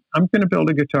 And I'm going to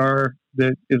build a guitar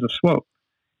that is a Swope.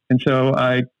 And so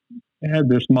I had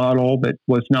this model that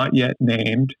was not yet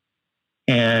named.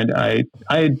 And I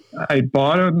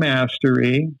bought a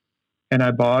Mastery and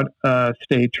I bought a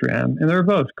Stay Trim, and they're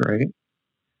both great.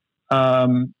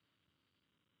 And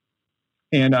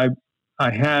I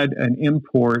had an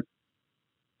import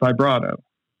vibrato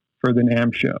for the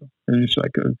NAMM show. It was just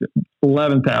like a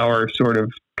 11th hour sort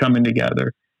of coming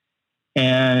together.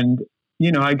 And,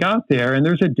 you know, I got there and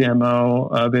there's a demo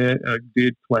of it, a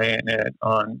dude playing it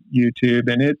on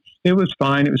YouTube, and it was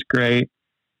fine. It was great.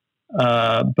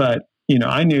 But, you know,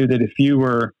 I knew that if you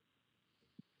were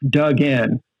dug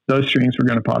in, those strings were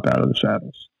going to pop out of the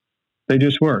saddles. They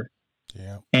just were.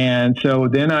 Yeah. And so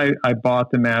then I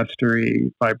bought the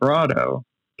Mastery vibrato.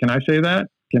 Can I say that?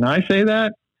 Can I say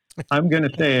that? I'm going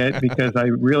to say it because I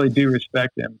really do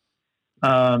respect him.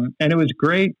 And it was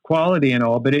great quality and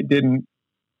all, but it didn't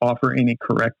offer any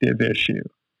corrective issue.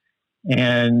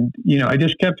 And, you know, I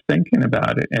just kept thinking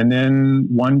about it. And then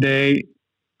one day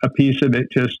a piece of it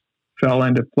just fell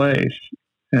into place,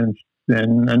 and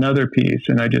then another piece,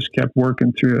 and I just kept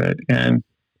working through it. And,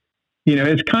 you know,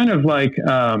 it's kind of like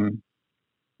the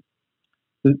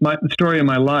story of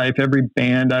my life. Every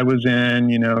band I was in,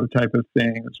 you know, type of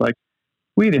thing. It's like,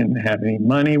 we didn't have any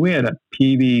money. We had a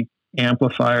PV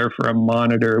amplifier for a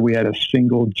monitor. We had a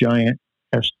single giant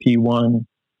SP1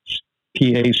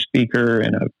 PA speaker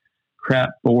and a crap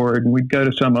board. And we'd go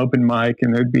to some open mic,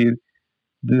 and there'd be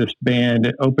this band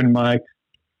at open mic,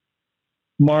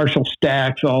 Marshall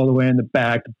stacks all the way in the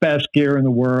back, the best gear in the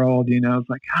world. You know, it's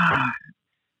like,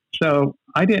 So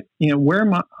I didn't, you know,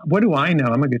 what do I know?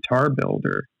 I'm a guitar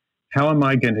builder. How am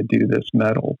I going to do this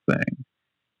metal thing?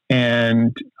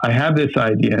 And I have this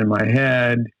idea in my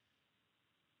head.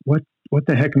 What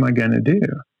the heck am I going to do?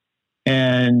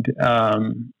 And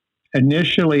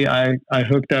initially I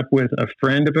hooked up with a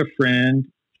friend of a friend,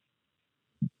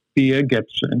 Bia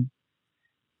Gibson,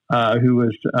 who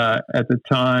was at the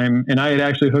time, and I had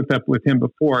actually hooked up with him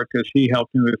before because he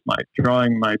helped me with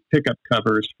drawing my pickup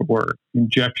covers for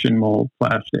injection mold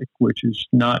plastic, which is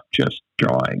not just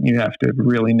drawing. You have to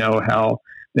really know how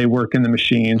they work in the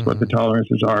machines, what the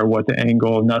tolerances are, what the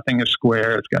angle. Nothing is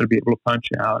square. It's got to be able to punch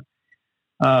out.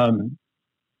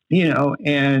 You know,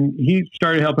 and he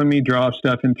started helping me draw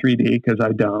stuff in 3D because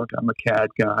I don't. I'm a CAD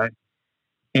guy.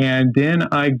 And then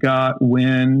I got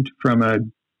wind from a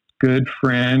good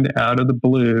friend out of the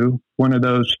blue, one of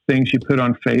those things you put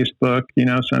on Facebook, you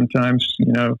know, sometimes,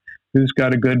 you know, who's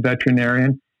got a good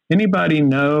veterinarian? Anybody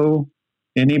know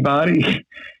anybody,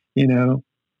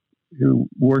 who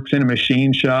works in a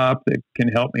machine shop that can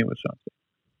help me with something?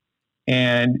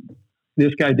 And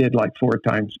this guy did like 4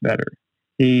 times better.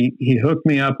 He hooked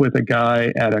me up with a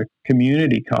guy at a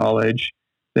community college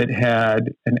that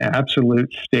had an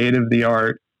absolute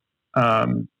state-of-the-art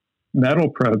metal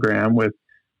program with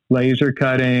laser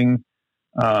cutting,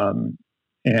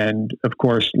 and of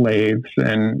course lathes,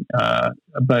 and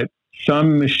but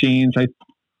some machines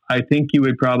I think you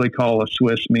would probably call a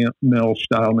Swiss mill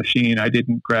style machine. I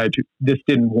didn't graduate. This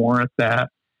didn't warrant that,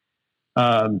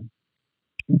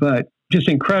 but just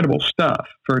incredible stuff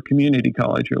for a community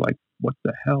college. You're like, what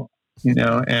the hell,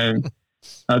 And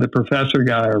the professor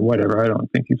guy or whatever, I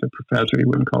don't think he's a professor. He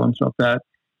wouldn't call himself that.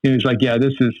 He was like, yeah,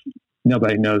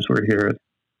 nobody knows we're here.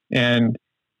 And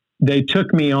they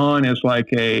took me on as like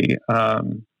a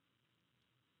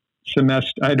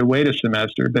semester. I had to wait a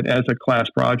semester, but as a class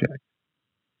project.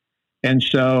 And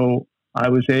so I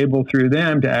was able through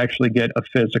them to actually get a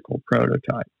physical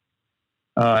prototype.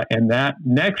 And that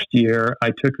next year,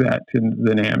 I took that to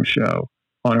the NAMM show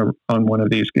on one of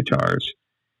these guitars.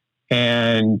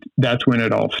 And that's when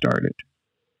it all started.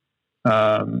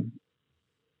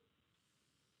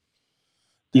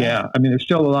 Yeah, I mean, there's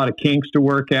still a lot of kinks to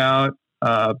work out,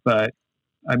 but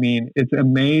I mean, it's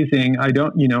amazing. I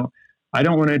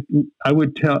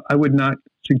would not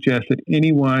suggest that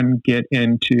anyone get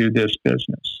into this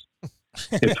business.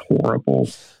 It's horrible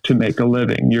to make a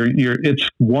living. It's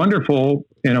wonderful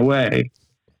in a way,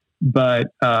 but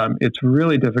it's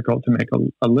really difficult to make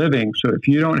a living. So if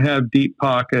you don't have deep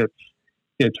pockets,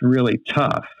 it's really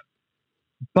tough.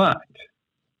 But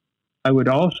I would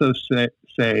also say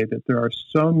that there are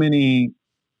so many,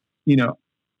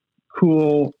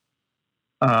 cool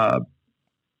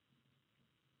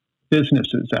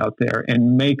businesses out there,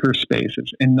 and maker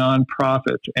spaces, and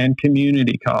nonprofits, and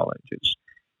community colleges.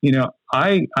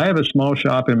 I have a small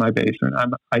shop in my basement.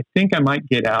 I think I might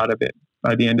get out of it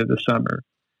by the end of the summer,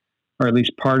 or at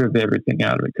least part of everything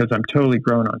out of it, because I'm totally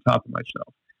grown on top of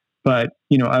myself. But,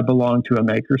 I belong to a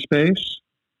maker space.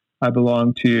 I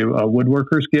belong to a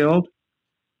woodworkers guild.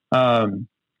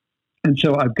 And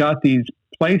so I've got these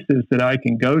places that I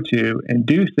can go to and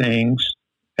do things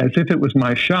as if it was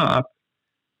my shop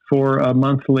for a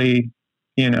monthly,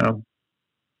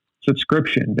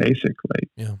 subscription, basically.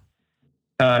 Yeah.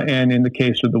 And in the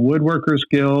case of the Woodworkers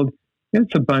Guild,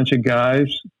 it's a bunch of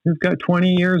guys who've got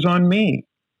 20 years on me.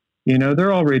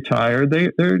 They're all retired.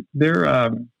 They're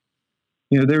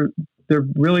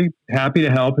really happy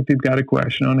to help if you've got a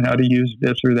question on how to use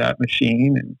this or that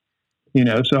machine. And,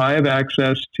 so I have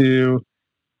access to,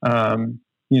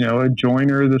 a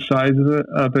joiner the size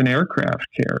of an aircraft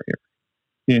carrier.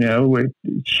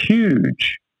 It's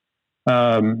huge.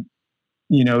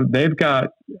 They've got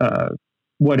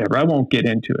whatever. I won't get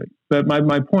into it. But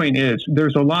my point is,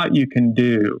 there's a lot you can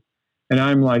do, and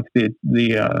I'm like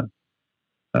the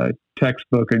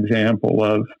textbook example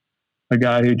of a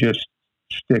guy who just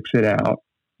sticks it out,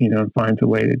 and finds a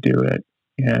way to do it.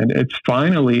 And it's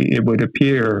finally, it would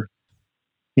appear,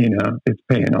 it's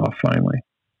paying off finally.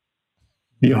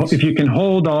 If you can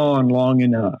hold on long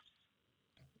enough,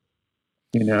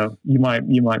 you might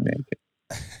make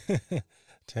it.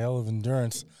 Tale of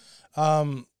endurance.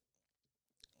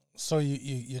 So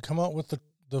you come out with the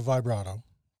vibrato,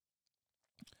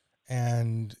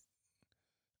 and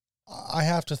I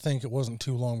have to think it wasn't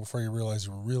too long before you realized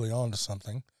you were really onto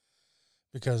something,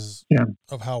 because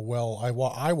of how well I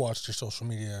watched your social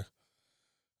media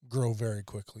grow very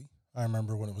quickly. I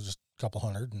remember when it was just a couple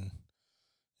hundred, and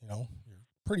you're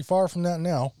pretty far from that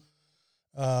now.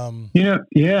 Yeah.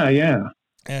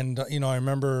 And I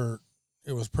remember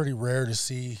it was pretty rare to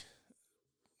see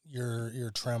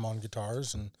your trem on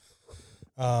guitars, and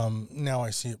now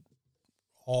I see it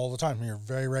all the time. Your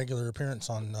very regular appearance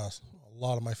on a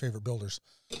lot of my favorite builders.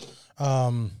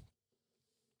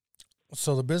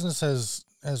 So the business has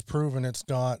proven it's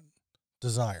got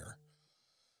desire.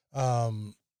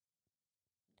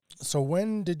 So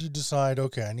when did you decide,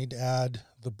 okay, I need to add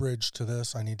the bridge to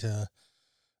this. I need to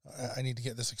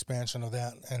get this expansion of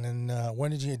that. And then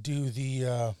when did you do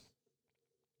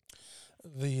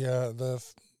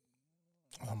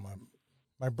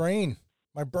my brain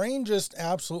just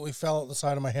absolutely fell out the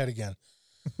side of my head again.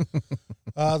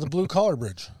 The blue collar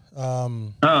bridge.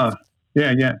 Yeah.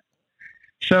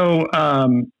 So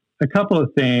a couple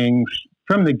of things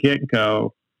from the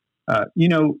get-go.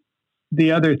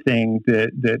 The other thing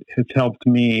that has helped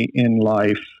me in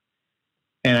life,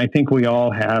 and I think we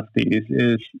all have these,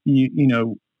 is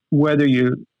whether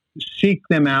you seek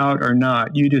them out or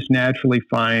not, you just naturally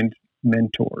find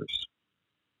mentors.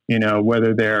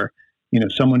 whether they're,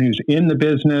 someone who's in the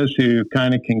business who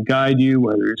kind of can guide you,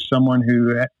 whether it's someone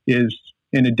who is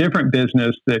in a different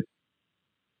business that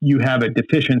you have a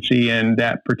deficiency in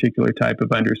that particular type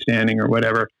of understanding or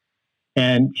whatever.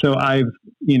 And so I've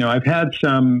had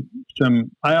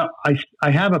I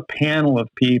have a panel of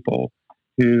people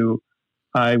who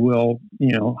I will,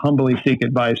 humbly seek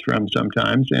advice from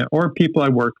sometimes, or people I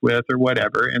worked with or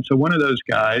whatever. And so one of those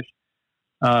guys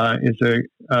is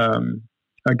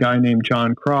a guy named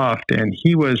John Croft, and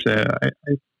he was I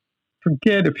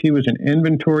forget if he was an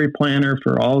inventory planner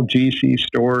for all GC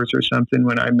stores or something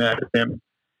when I met him.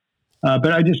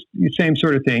 But same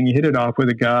sort of thing. You hit it off with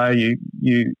a guy,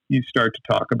 you start to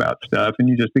talk about stuff, and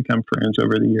you just become friends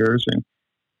over the years. And,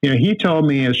 he told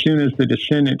me as soon as The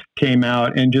Descendant came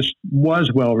out and just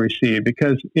was well received,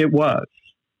 because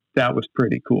that was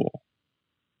pretty cool.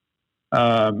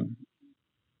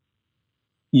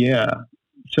 Yeah.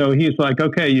 So he's like,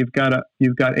 okay, you've got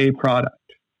a product.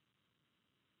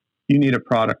 You need a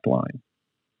product line.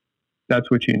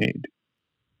 That's what you need.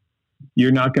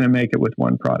 You're not going to make it with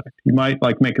one product. You might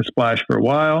make a splash for a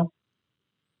while,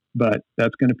 but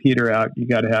that's going to peter out. You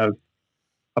got to have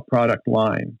a product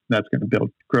line that's going to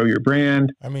grow your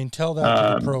brand. I mean, tell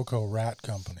that to the Proco Rat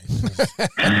Company.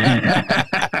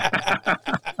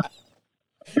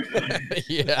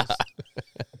 Yeah.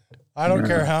 I don't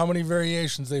care how many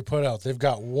variations they put out. They've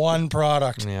got one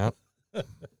product. Yeah.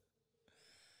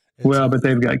 But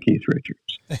they've got Keith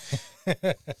Richards.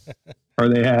 Or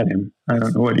they had him. I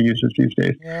don't know what he uses these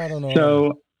days. Yeah, I don't know.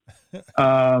 So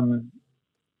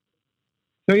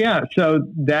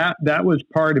that was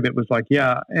part of it, was like,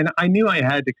 and I knew I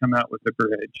had to come out with a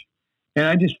bridge, and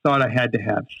I just thought I had to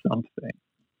have something.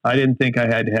 I didn't think I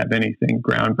had to have anything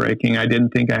groundbreaking. I didn't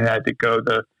think I had to go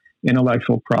the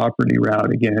intellectual property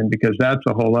route again, because that's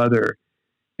a whole other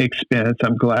expense.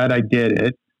 I'm glad I did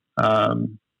it.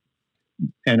 And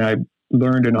I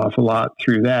learned an awful lot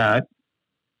through that,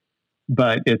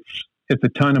 but it's a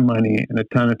ton of money and a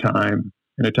ton of time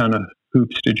and a ton of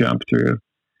hoops to jump through.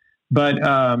 But,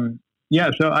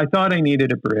 so I thought I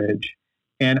needed a bridge,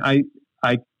 and I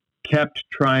kept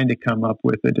trying to come up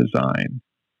with a design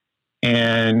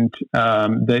and,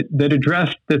 that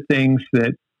addressed the things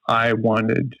that I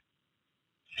wanted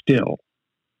still.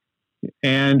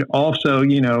 And also,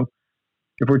 if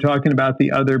we're talking about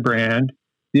the other brand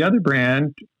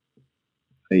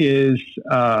is,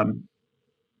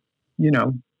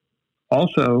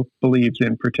 also believes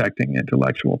in protecting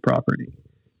intellectual property.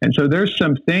 And so there's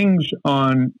some things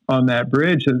on that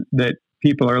bridge that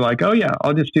people are like, oh yeah,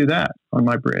 I'll just do that on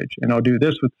my bridge, and I'll do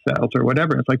this with saddles or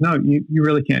whatever. And it's like, no, you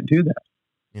really can't do that.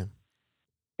 Yeah.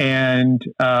 And,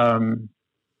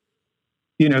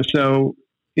 so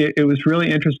it was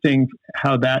really interesting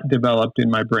how that developed in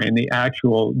my brain,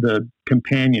 the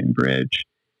companion bridge.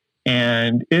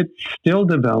 And it's still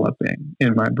developing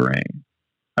in my brain.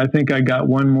 I think I got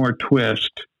one more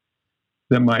twist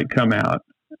that might come out.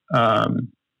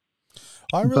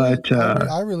 I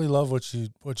really love what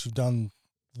you've done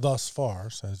thus far.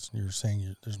 So as you're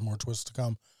saying, there's more twists to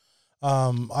come.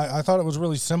 I thought it was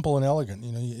really simple and elegant.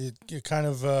 It kind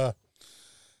of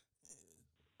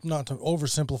not to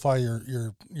oversimplify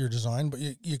your design, but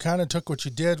you kind of took what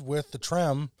you did with the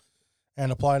trim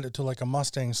and applied it to like a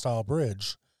Mustang style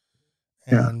bridge,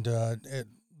 and the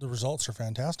results are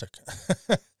fantastic.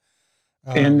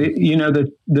 And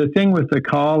the thing with the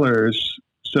collars,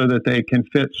 so that they can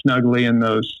fit snugly in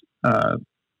those,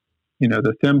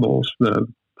 the thimbles, the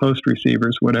post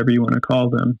receivers, whatever you want to call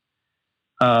them.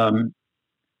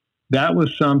 That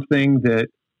was something that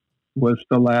was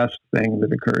the last thing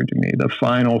that occurred to me, the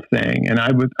final thing. And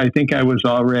I think I was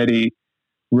already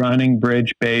running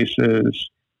bridge bases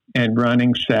and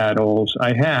running saddles.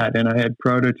 I had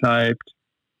prototyped,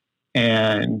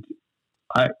 and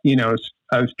I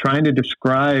was trying to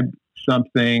describe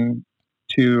something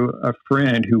to a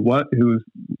friend who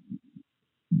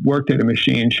worked at a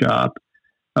machine shop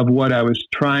of what I was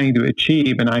trying to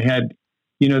achieve. And I had,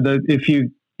 do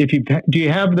you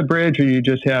have the bridge, or you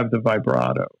just have the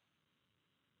vibrato?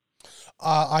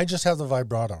 I just have the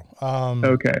vibrato.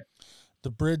 Okay. The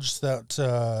bridge that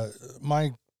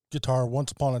my guitar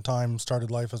once upon a time started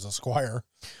life as a Squire.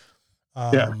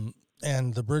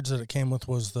 And the bridge that it came with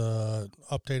was the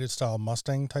updated style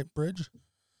Mustang type bridge.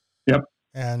 Yep.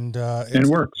 And it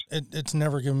works. It's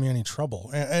never given me any trouble.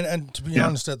 And to be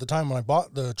honest, at the time when I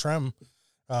bought the trim,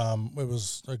 it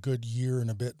was a good year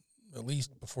and a bit at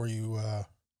least before you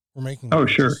were making. Oh,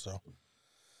 sure. So,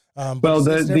 it's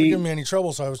never given me any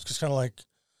trouble. So I was just kind of like,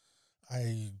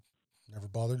 I never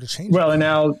bothered to change. Well, and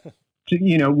now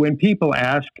when people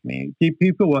ask me,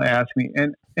 people will ask me,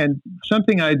 and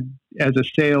something as a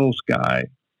sales guy,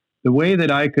 the way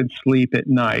that I could sleep at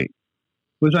night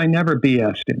was I never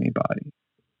BS'd anybody.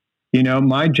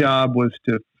 My job was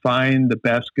to find the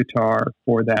best guitar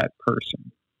for that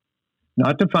person,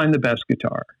 not to find the best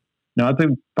guitar, not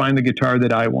to find the guitar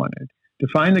that I wanted, to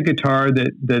find the guitar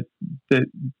that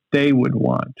they would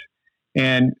want.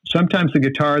 And sometimes the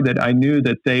guitar that I knew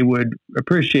that they would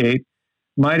appreciate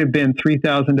might have been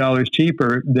 $3,000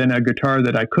 cheaper than a guitar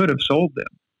that I could have sold them.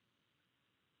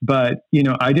 But,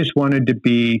 I just wanted to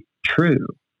be true.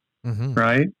 Mm-hmm.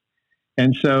 Right.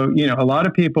 And so, a lot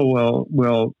of people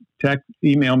will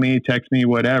email me, text me,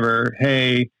 whatever.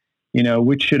 Hey,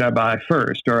 which should I buy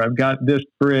first? Or I've got this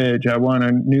bridge. I want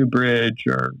a new bridge,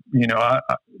 or,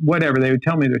 whatever. They would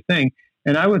tell me their thing.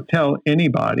 And I would tell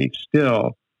anybody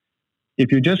still,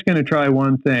 if you're just going to try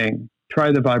one thing,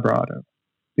 try the vibrato,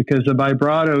 because the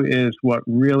vibrato is what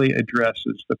really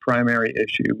addresses the primary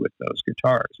issue with those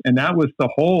guitars. And that was the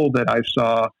hole that I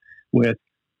saw with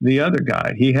the other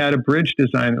guy. He had a bridge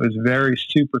design that was very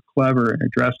super clever and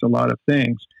addressed a lot of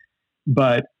things.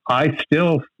 But I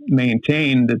still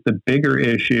maintain that the bigger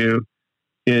issue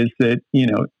is that,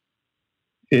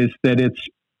 it's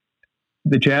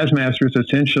the Jazzmaster is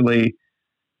essentially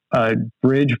a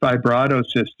bridge vibrato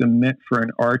system meant for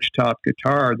an arch top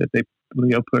guitar that they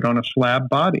put on a slab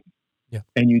body. Yeah.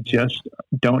 And you just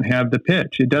don't have the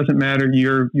pitch. It doesn't matter.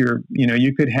 You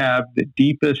could have the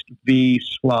deepest V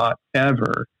slot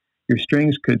ever. Your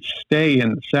strings could stay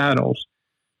in the saddles,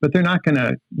 but they're not going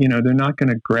to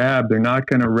grab. They're not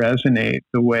going to resonate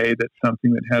the way that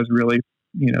something that has really,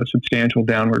 substantial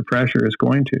downward pressure is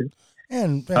going to.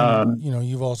 And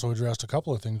you've also addressed a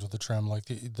couple of things with the trem, like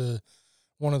the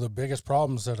one of the biggest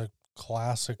problems that a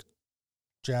classic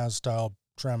jazz style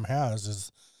trem has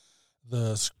is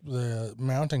the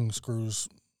mounting screws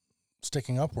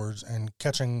sticking upwards and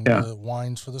catching the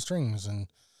winds for the strings. And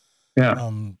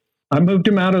I moved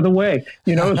them out of the way.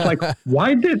 It's like,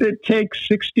 why did it take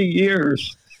 60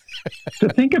 years to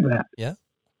think of that? Yeah.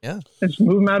 Let's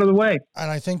move them out of the way.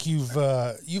 And I think you've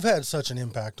had such an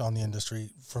impact on the industry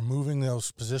for moving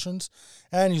those positions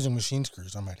and using machine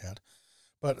screws, I might add,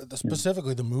 but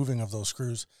specifically the moving of those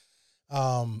screws,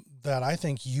 that I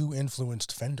think you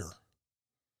influenced Fender.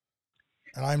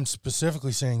 And I'm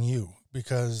specifically saying you,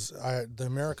 because the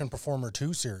American Performer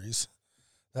 2 series,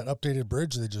 that updated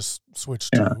bridge they just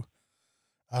switched to,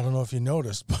 I don't know if you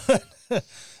noticed, but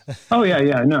oh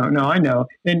yeah. No, I know.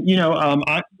 And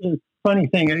funny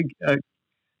thing,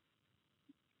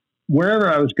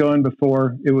 wherever I was going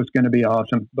before, it was going to be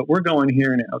awesome, but we're going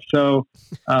here now. So,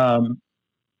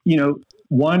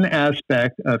 one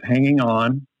aspect of hanging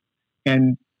on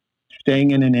and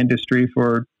staying in an industry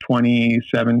for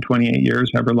 27, 28 years,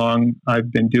 however long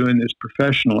I've been doing this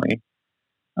professionally,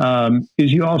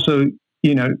 is you also,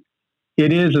 it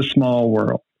is a small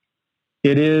world.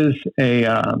 It is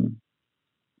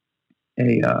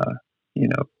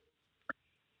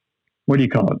what do you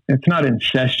call it? It's not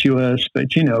incestuous, but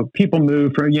people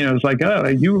move from, it's like, oh,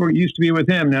 you used to be with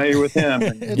him, now you're with him.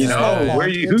 And, where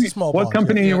you, what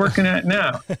company are you working at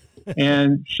now?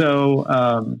 And so,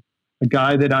 a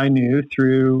guy that I knew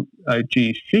through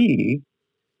GC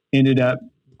ended up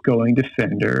going to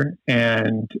Fender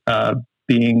and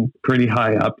being pretty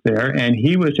high up there. And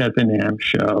he was at the NAMM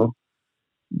show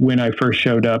when I first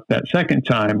showed up that second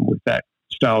time with that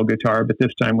style guitar, but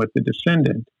this time with the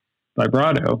Descendant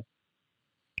vibrato.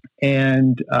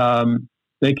 And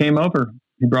they came over.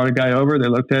 He brought a guy over. They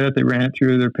looked at it. They ran it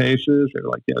through their paces. They were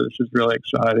like, yeah, this is really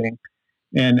exciting.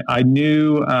 And I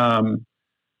knew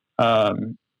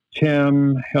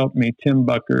Tim helped me, Tim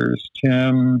Buckers.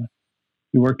 Tim,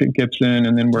 he worked at Gibson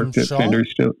and then worked at Fender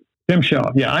still. Tim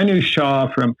Shaw. Yeah, I knew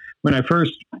Shaw from when I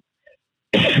first,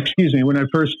 when I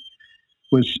first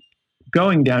was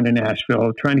going down to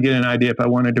Nashville, trying to get an idea if I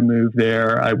wanted to move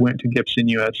there. I went to Gibson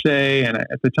USA, and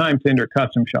at the time, Fender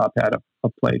Custom Shop had a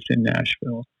place in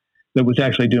Nashville that was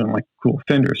actually doing like cool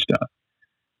Fender stuff.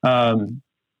 And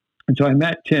so I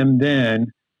met Tim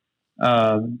then,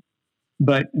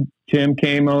 but Tim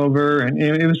came over, and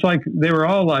it was like they were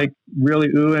all like really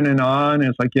oohing and ahhing. And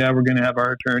it's like, yeah, we're going to have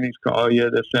our attorneys call you,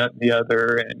 this, that, and the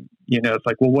other. And it's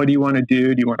like, well, what do you want to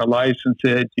do? Do you want to license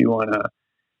it? Do you want to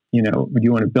do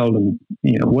you want to build them?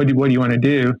 What do you want to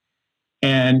do?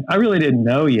 And I really didn't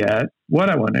know yet what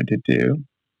I wanted to do,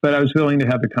 but I was willing to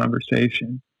have the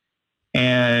conversation.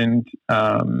 And,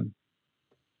 then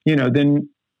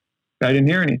I didn't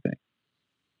hear anything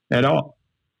at all.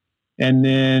 And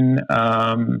then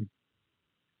I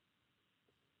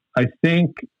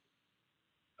think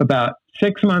about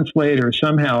 6 months later,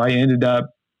 somehow I ended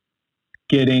up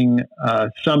getting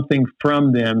something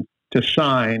from them to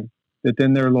sign that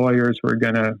then their lawyers were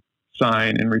going to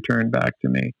sign and return back to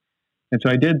me. And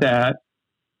so I did that,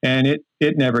 and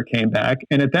it never came back.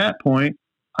 And at that point,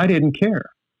 I didn't care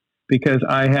because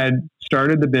I had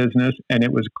started the business and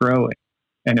it was growing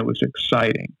and it was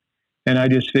exciting. And I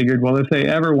just figured, well, if they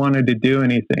ever wanted to do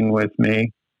anything with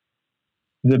me,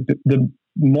 the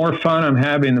more fun I'm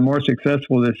having, the more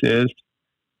successful this is,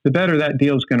 the better that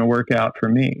deal's going to work out for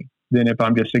me than if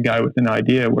I'm just a guy with an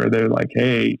idea where they're like,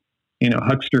 hey,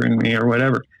 huckstering me or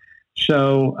whatever.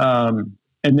 So,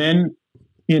 and then,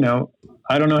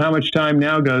 I don't know how much time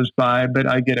now goes by, but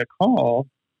I get a call,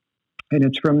 and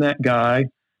it's from that guy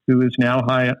who is now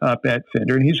high up at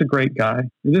Fender, and he's a great guy.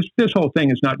 This whole thing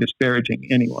is not disparaging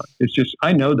anyone. It's just,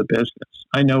 I know the business.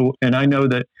 I know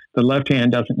that the left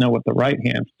hand doesn't know what the right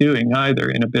hand's doing either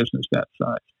in a business that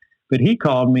size. But he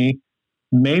called me.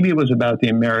 Maybe it was about the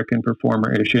American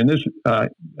Performer issue, and this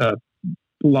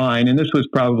line, and this was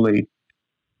probably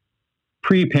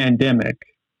pre-pandemic.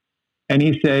 And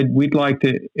he said, we'd like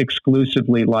to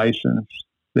exclusively license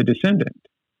the Descendant.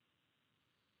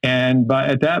 And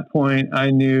at that point,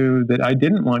 I knew that I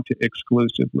didn't want to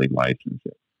exclusively license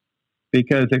it,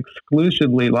 because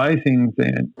exclusively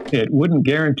licensing it wouldn't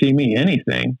guarantee me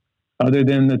anything other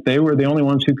than that they were the only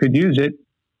ones who could use it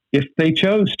if they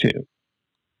chose to.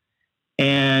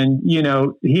 And,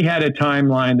 he had a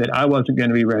timeline that I wasn't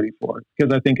going to be ready for,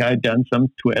 because I think I had done some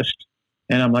twist.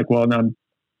 And I'm like, well, now I've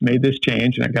made this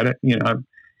change and I got it,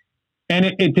 and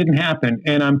it didn't happen.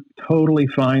 And I'm totally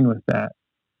fine with that.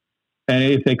 And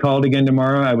if they called again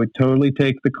tomorrow, I would totally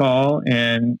take the call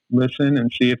and listen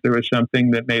and see if there was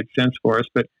something that made sense for us.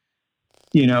 But,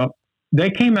 they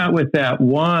came out with that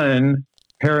one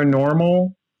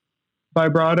paranormal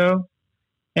vibrato,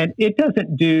 and it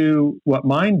doesn't do what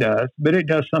mine does, but it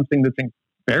does something that's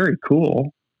very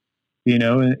cool, in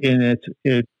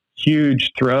its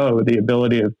huge throw, the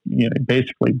ability of,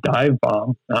 basically dive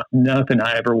bomb. Nothing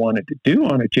I ever wanted to do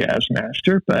on a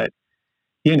Jazzmaster, but,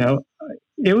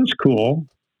 it was cool.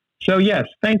 So yes,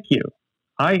 thank you.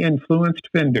 I influenced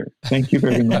Fender. Thank you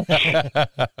very much.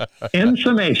 In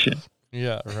summation.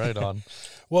 Yeah, right on.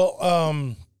 Well,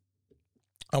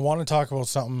 I want to talk about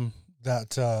something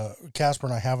that Casper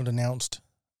and I haven't announced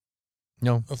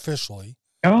officially.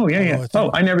 Oh, yeah.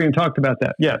 I never even talked about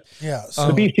that. Yes. Yeah.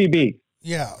 So, the BCB.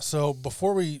 Yeah. So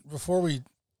before we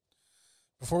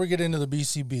get into the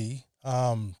BCB,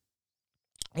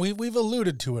 we've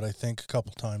alluded to it, I think, a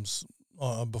couple times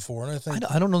before, and I think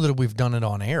I don't know that we've done it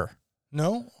on air.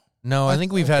 No, I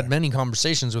think we've had many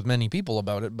conversations with many people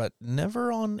about it, but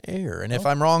never on air. And if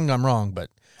I'm wrong, I'm wrong.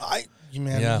 But you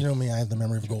know me, I have the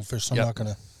memory of a goldfish, so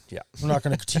I'm not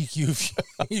gonna critique you if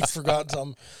you forgot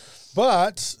something.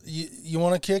 But you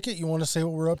want to kick it? You want to say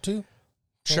what we're up to?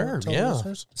 Sure, yeah.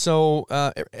 So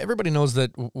everybody knows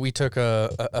that we took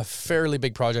a fairly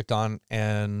big project on,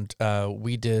 and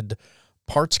we did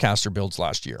parts caster builds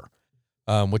last year,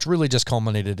 which really just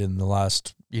culminated in the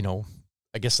last,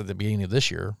 I guess at the beginning of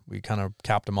this year. We kind of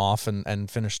capped them off and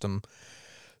finished them.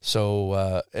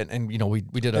 So we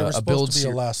did a build. To be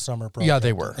a last summer project. Yeah,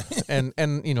 they were, and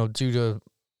due to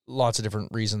lots of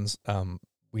different reasons,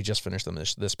 we just finished them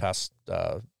this past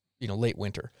late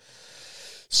winter.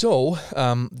 So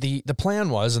the plan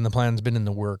was, and the plan's been in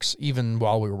the works even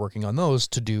while we were working on those,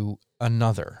 to do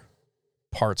another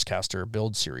parts caster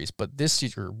build series. But this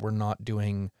year we're not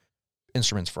doing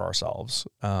instruments for ourselves,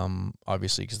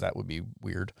 obviously, because that would be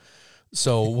weird.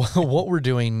 So what we're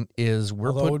doing is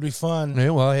that would be fun. Yeah,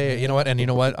 well, hey, you know what? And you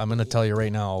know what? I'm going to tell you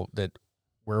right now that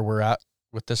where we're at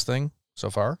with this thing so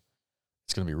far,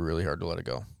 it's going to be really hard to let it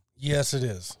go. Yes, it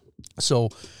is. So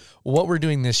what we're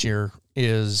doing this year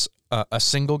is a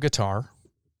single guitar.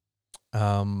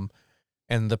 And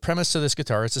the premise of this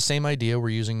guitar, it's the same idea. We're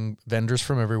using vendors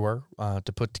from everywhere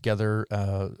to put together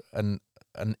an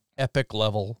epic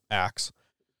level axe.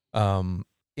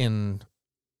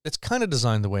 It's kind of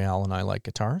designed the way Al and I like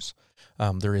guitars.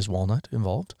 There is walnut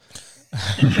involved.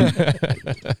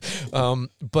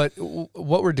 But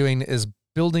what we're doing is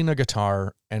building a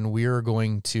guitar, and we are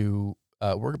going to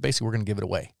we're going to give it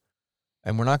away.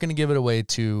 And we're not going to give it away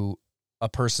to a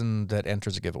person that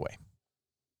enters a giveaway.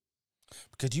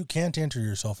 Because you can't enter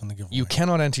yourself in the giveaway. You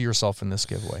cannot enter yourself in this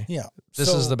giveaway. Yeah.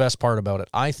 This is the best part about it.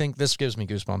 I think this gives me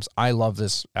goosebumps. I love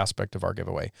this aspect of our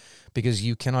giveaway because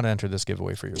you cannot enter this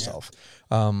giveaway for yourself.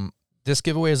 Yeah. This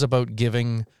giveaway is about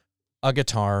giving a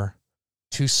guitar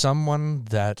to someone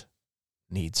that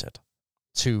needs it,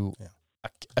 to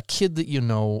a kid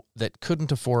that that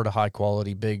couldn't afford a high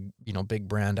quality, big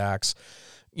brand axe,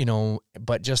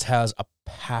 but just has a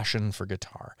passion for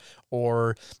guitar,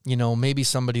 or maybe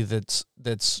somebody that's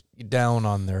down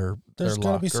on their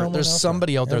luck, or there's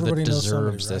somebody out there that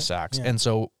deserves this axe. Yeah. And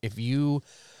so if you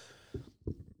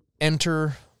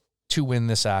enter to win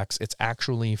this axe, it's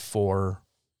actually for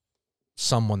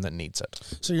someone that needs it.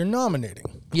 So you're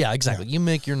nominating. Yeah, exactly. Yeah. You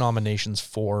make your nominations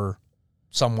for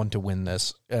someone to win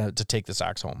this, to take this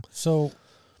axe home. So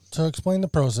to explain the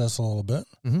process a little bit,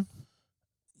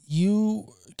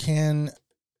 you can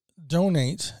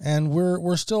donate, and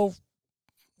we're still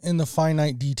in the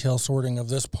finite detail sorting of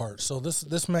this part. So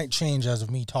this might change as of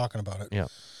me talking about it. Yeah.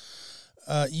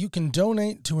 You can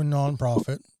donate to a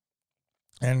nonprofit,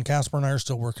 and Casper and I are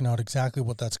still working out exactly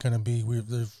what that's going to be.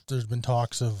 There's been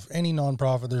talks of any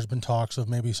nonprofit. There's been talks of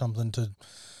maybe something to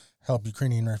help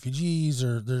Ukrainian refugees,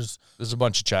 or there's a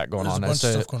bunch of chat going on. There's a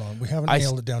bunch of stuff going on. We haven't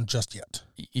nailed it down just yet.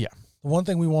 Yeah. The one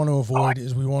thing we want to avoid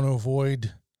is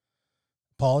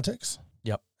politics.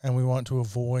 Yep. And we want to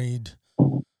avoid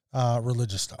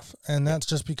religious stuff. And that's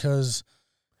just because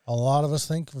a lot of us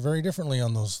think very differently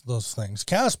on those things.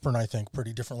 Casper and I think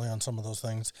pretty differently on some of those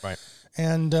things. Right.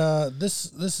 And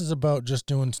this is about just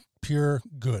doing pure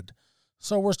good.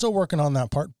 So we're still working on that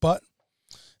part, but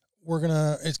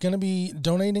it's going to be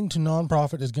donating to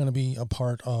nonprofit is going to be a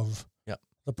part of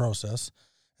the process.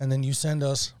 And then you send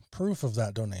us proof of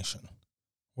that donation,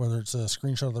 whether it's a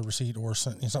screenshot of the receipt or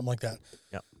something like that.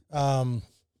 Yeah.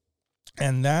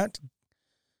 And that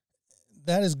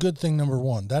is good thing number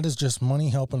one. That is just money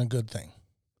helping a good thing.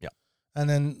 Yeah. And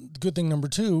then good thing number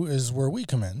two is where we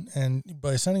come in. And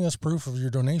by sending us proof of your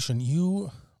donation,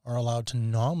 you are allowed to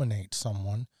nominate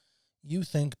someone you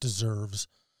think deserves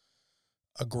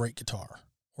a great guitar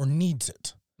or needs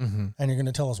it. Mm-hmm. And you're going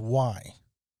to tell us why.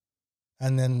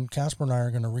 And then Casper and I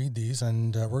are going to read these,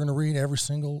 and we're going to read every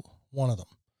single one of them.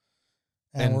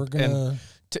 And we're going to...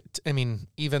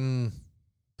 even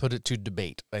put it to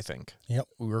debate, I think. Yep.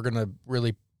 We're going to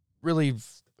really, really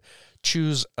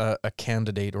choose a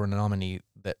candidate or a nominee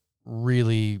that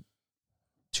really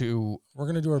we're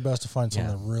going to do our best to find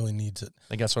someone that really needs it. I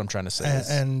think that's what I'm trying to say.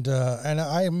 And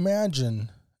I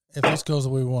imagine if this goes the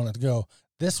way we want it to go,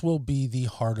 this will be the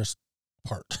hardest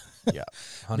part. Yeah.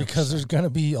 100%. Because there's going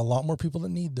to be a lot more people that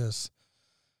need this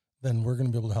than we're going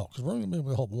to be able to help, because we're going to be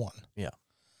able to help one. Yeah.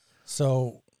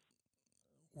 So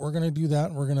we're going to do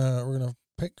that. We're going to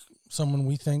pick someone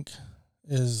we think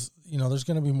is, there's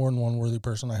going to be more than one worthy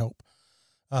person, I hope.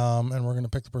 And we're going to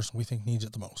pick the person we think needs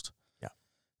it the most. Yeah.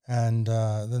 And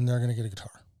then they're going to get a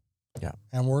guitar. Yeah.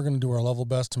 And we're going to do our level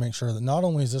best to make sure that not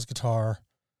only is this guitar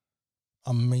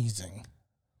amazing,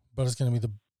 but it's going to be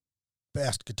the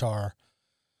best guitar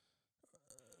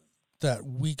that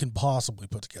we can possibly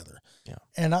put together. Yeah.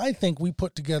 And I think we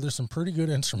put together some pretty good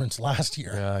instruments last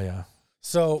year. Yeah.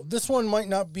 So this one might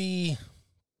not be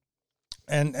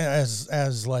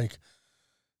as like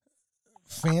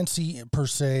fancy per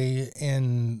se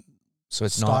in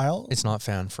style. It's not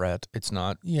fan fret. It's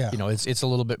not, yeah. It's a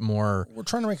little bit more. We're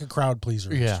trying to make a crowd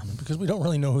pleaser instrument because we don't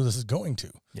really know who this is going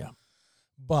to. Yeah.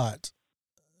 But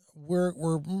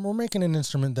we're making an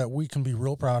instrument that we can be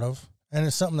real proud of, and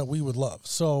it's something that we would love.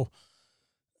 So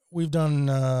we've done,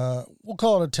 we'll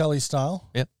call it a telly style.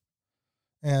 Yep.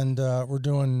 And we're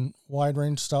doing wide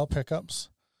range style pickups.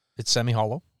 It's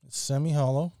semi-hollow.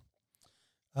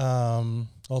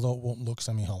 Although it won't look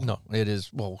semi-hollow. No, it is,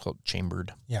 we'll call it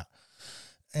chambered. Yeah.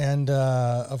 And,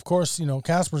 of course,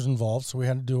 Casper's involved, so we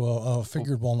had to do a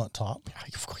figured walnut top.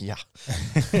 Yeah.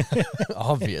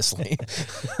 Obviously.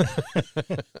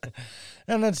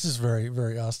 And that's just very,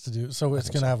 very us to do. So it's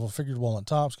going to have a figured walnut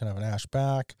top. It's going to have an ash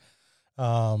back.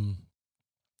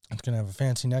 It's going to have a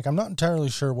fancy neck. I'm not entirely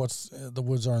sure what's the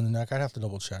woods are in the neck. I'd have to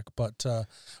double check. But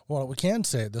what we can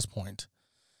say at this point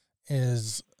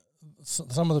is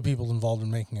some of the people involved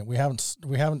in making it. We haven't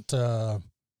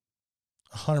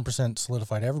 100%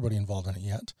 solidified everybody involved in it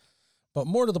yet. But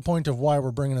more to the point of why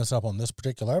we're bringing this up on this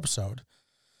particular episode,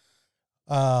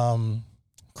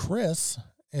 Chris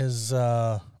is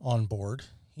on board.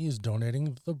 He is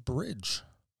donating the bridge.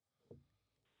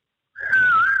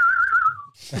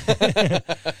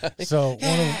 So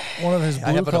one of his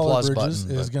blue collar bridges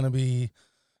is going to be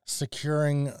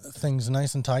securing things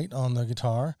nice and tight on the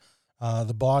guitar.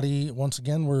 The body, once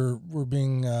again, we're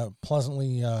being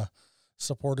pleasantly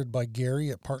supported by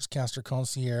Gary at Parts Caster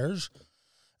Concierge.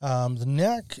 The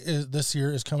neck this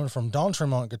year is coming from Don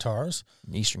Tremont Guitars,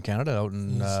 Eastern Canada, out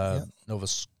in Nova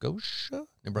Scotia,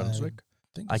 New Brunswick.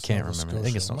 I can't remember. I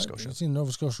think it's Nova Scotia. It's in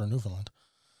Nova Scotia or Newfoundland.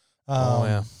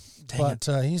 Yeah. But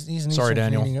he's an Eastern Sorry,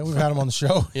 Daniel. Canadian. We've had him on the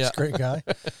show. He's a great guy.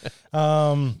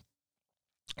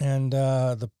 And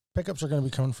the pickups are going to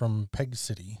be coming from Peg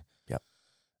City. Yep.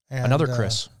 And, another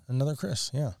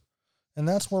Chris. Yeah. And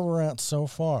that's where we're at so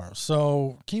far.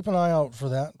 So keep an eye out for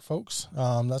that, folks.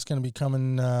 That's going to be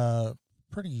coming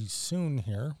pretty soon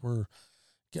here. We're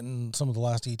getting some of the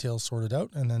last details sorted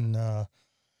out, and then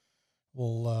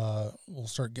we'll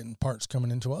start getting parts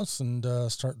coming into us and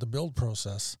start the build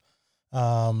process.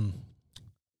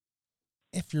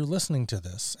 If you're listening to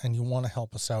this and you want to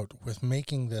help us out with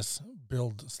making this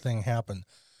build thing happen,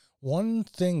 one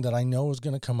thing that I know is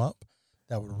going to come up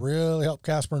that would really help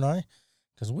Casper and I,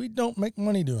 because we don't make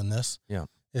money doing this,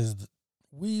 is that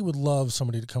we would love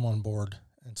somebody to come on board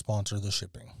and sponsor the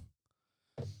shipping.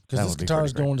 Because this guitar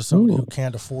is going to somebody who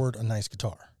can't afford a nice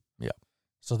guitar. Yeah.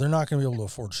 So they're not going to be able to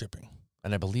afford shipping.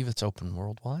 And I believe it's open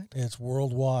worldwide. It's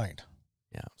worldwide.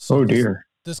 Yeah. So dear.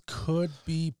 This could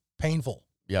be painful.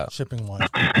 Yeah. Shipping wise.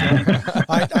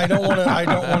 I don't want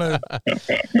to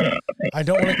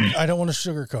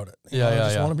sugarcoat it. I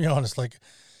just want to be honest. Like,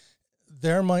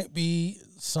 there might be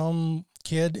some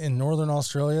kid in Northern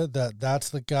Australia that's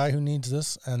the guy who needs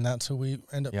this, and that's who we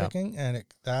end up picking, and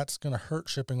that's going to hurt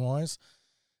shipping wise.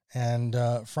 And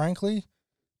frankly,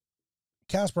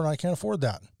 Casper and I can't afford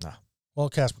that. Nah. Well,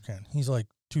 Casper can. He's like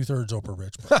 2/3 Oprah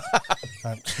rich.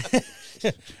 But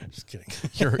just kidding.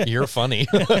 You're funny.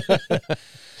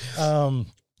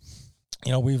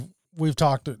 We've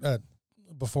talked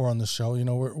before on the show. You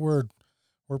know, we're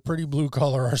pretty blue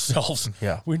collar ourselves.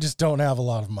 Yeah. We just don't have a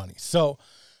lot of money. So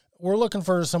we're looking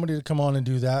for somebody to come on and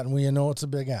do that, and we know it's a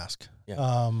big ask.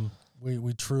 Yeah.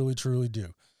 We truly, truly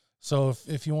do. So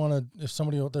if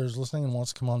somebody out there is listening and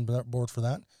wants to come on board for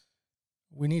that,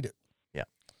 we need it. Yeah.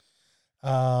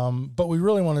 But we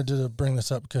really wanted to bring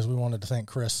this up because we wanted to thank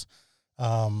Chris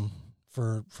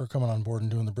for coming on board and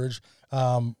doing the bridge,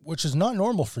 which is not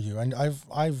normal for you. And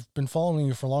I've been following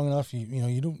you for long enough.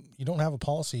 You don't have a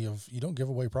policy of you don't give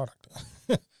away product.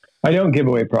 I don't give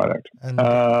away product, and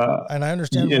I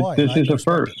understand why. This is a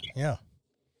first. Yeah.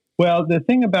 Well, the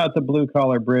thing about the blue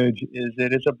collar bridge is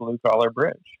it is a blue collar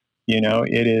bridge. You know,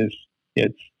 it's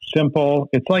simple.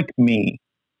 It's like me.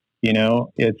 You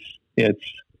know,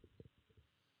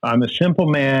 I'm a simple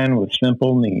man with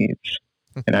simple needs,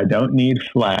 and I don't need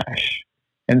flash.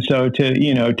 And so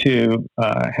to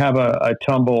have a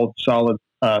tumbled solid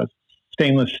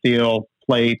stainless steel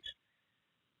plate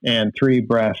and 3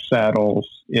 brass saddles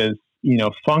is,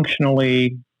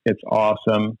 functionally it's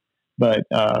awesome, but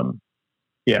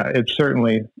it's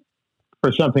certainly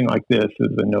for something like this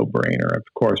is a no-brainer. Of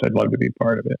course, I'd love to be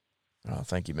part of it. Oh,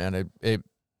 thank you, man.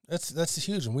 That's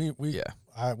huge, and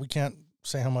we can't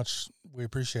say how much we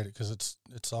appreciate it because it's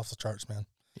off the charts, man.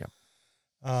 Yeah.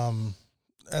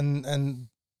 And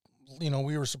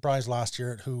we were surprised last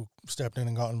year at who stepped in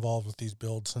and got involved with these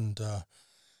builds, and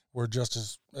we're just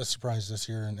as surprised this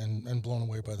year and blown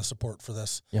away by the support for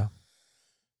this. Yeah.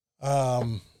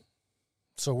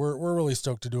 So we're really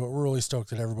stoked to do it. We're really stoked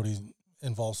that everybody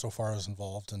involved so far is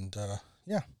involved, and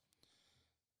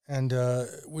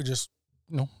we just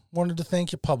wanted to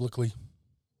thank you publicly.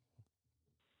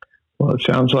 Well, it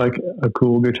sounds like a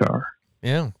cool guitar.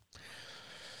 Yeah.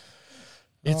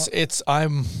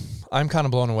 I'm kind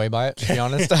of blown away by it, to be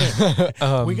honest.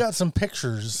 We got some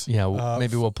pictures. Yeah,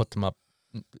 maybe we'll put them up.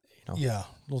 Yeah,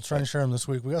 we'll try and share them this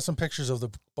week. We got some pictures of the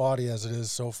body as it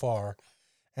is so far.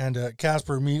 And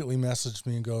Casper immediately messaged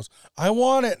me and goes, "I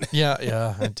want it."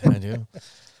 Yeah, I do.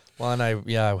 Well,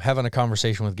 and having a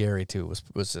conversation with Gary too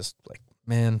was just like,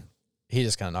 man, he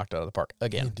just kind of knocked it out of the park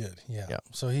again. He did, yeah.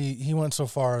 So he went so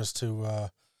far as to,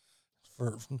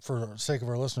 for sake of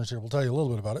our listeners here, we'll tell you a little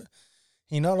bit about it.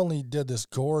 He not only did this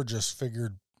gorgeous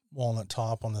figured walnut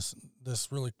top on this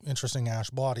really interesting ash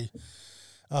body,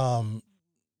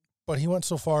 but he went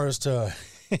so far as to,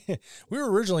 we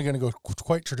were originally going to go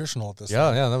quite traditional at this.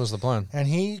 Yeah, that was the plan. And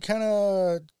he kind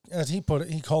of, as he put it,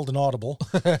 he called an audible.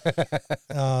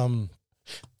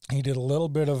 He did a little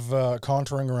bit of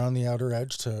contouring around the outer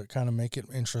edge to kind of make it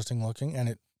interesting looking, and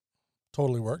it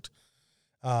totally worked.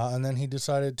 And then he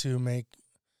decided to make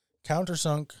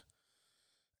countersunk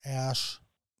ash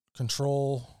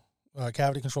control,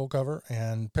 cavity control cover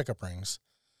and pickup rings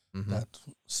that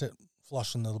sit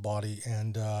flush into the body.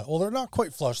 And, they're not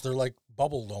quite flush. They're like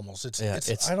bubbled almost. It's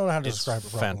I don't know how to describe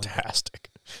it properly. Fantastic.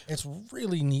 It's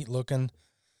really neat looking.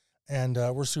 And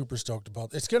we're super stoked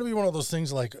about it. It's going to be one of those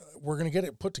things like we're going to get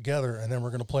it put together and then we're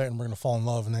going to play it and we're going to fall in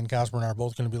love. And then Casper and I are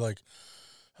both going to be like,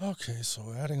 okay,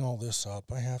 so adding all this up,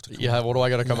 I have to. What do I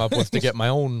got to come up with to get my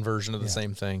own version of the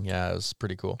same thing? Yeah, it was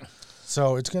pretty cool.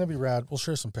 So it's going to be rad. We'll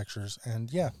share some pictures.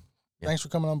 And thanks for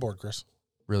coming on board, Chris.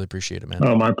 Really appreciate it, man.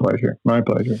 Oh, my pleasure. My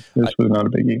pleasure. This was not a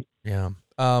biggie. Yeah.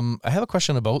 I have a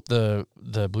question about the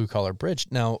blue collar bridge.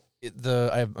 Now,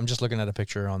 I'm just looking at a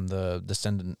picture on the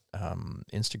Descendant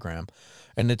Instagram,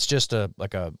 and it's just a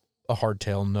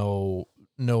hardtail,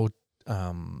 no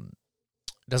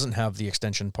doesn't have the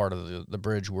extension part of the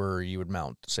bridge where you would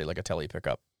mount, say, like a tele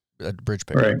pickup, a bridge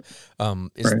pickup.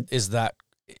 Right. Is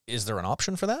there an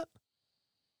option for that?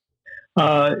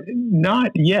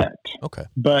 Not yet. Okay.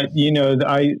 But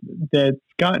that's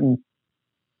gotten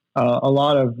a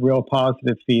lot of real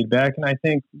positive feedback, and I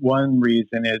think one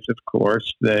reason is, of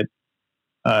course, that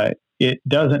it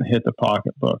doesn't hit the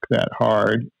pocketbook that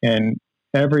hard, and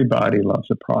everybody loves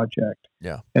a project.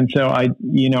 Yeah. And so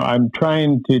I'm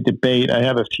trying to debate. I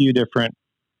have a few different,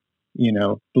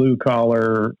 blue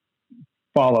collar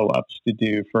follow-ups to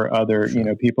do for other,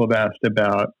 Sure. People have asked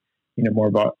about, more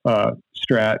about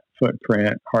Strat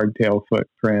footprint, hardtail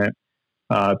footprint.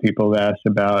 People have asked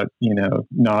about,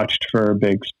 notched for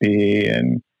Bixby.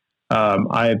 And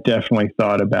I have definitely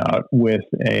thought about with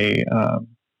a,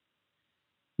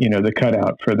 the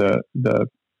cutout for the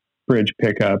bridge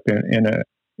pickup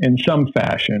in some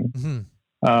fashion. Mm-hmm.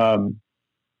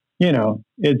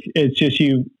 It's just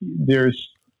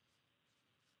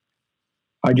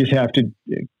I just have to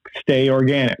stay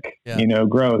organic,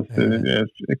 growth,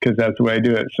 because that's the way I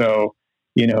do it. So,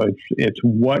 it's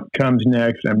what comes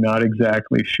next. I'm not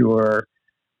exactly sure.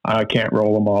 I can't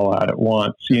roll them all out at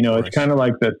once. It's kind of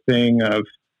like the thing of,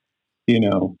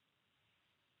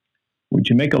 would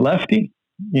you make a lefty,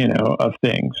 of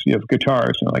things? You have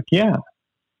guitars, and like, yeah.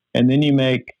 And then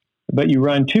but you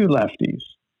run two lefties,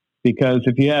 because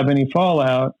if you have any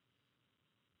fallout,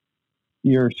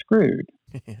 you're screwed.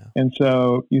 Yeah. And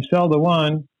so you sell the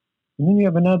one, and then you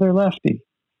have another lefty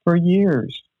for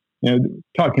years.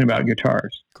 Talking about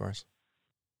guitars. Of course.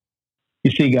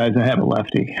 You see, guys, I have a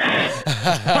lefty.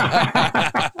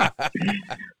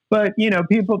 But,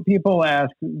 people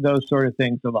ask those sort of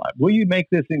things a lot. Will you make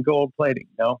this in gold plating?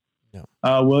 No.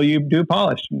 Will you do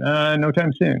polish? No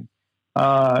time soon.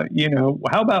 How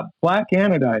about black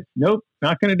anodized? Nope,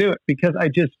 not going to do it, because I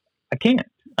can't.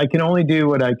 I can only do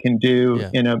what I can do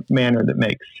in a manner that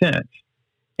makes sense.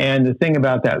 And the thing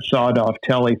about that sawed-off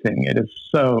telly thing, it is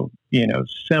so,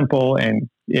 simple. And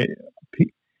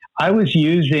I was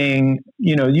using,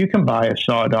 you can buy a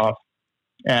sawed-off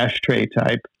ashtray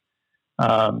type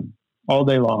all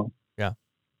day long. Yeah.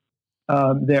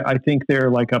 I think they're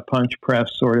like a punch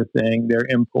press sort of thing. They're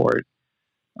import.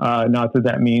 Not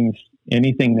that means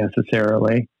anything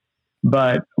necessarily.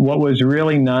 But what was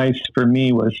really nice for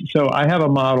me was, so I have a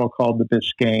model called the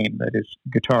Biscayne that is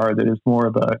guitar that is more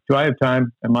of a, do I have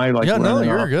time? Am I like, yeah, no,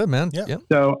 you're off? good, man. Yeah.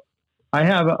 So I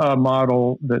have a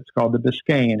model that's called the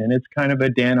Biscayne, and it's kind of a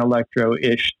Dan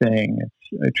Electro-ish thing.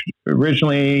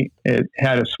 Originally it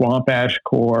had a swamp ash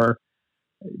core.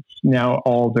 It's now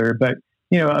alder, but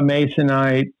a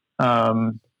masonite,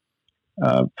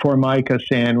 Formica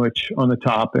sandwich on the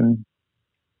top and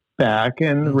back,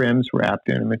 and the rims wrapped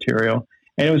in a material.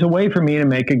 And it was a way for me to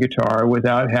make a guitar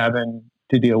without having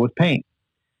to deal with paint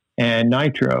and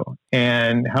nitro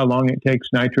and how long it takes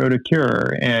nitro to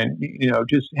cure, and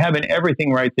just having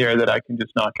everything right there that I can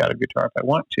just knock out a guitar if I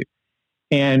want to.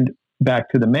 And back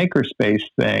to the makerspace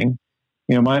thing,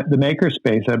 the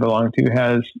makerspace I belong to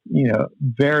has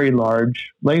very large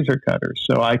laser cutters,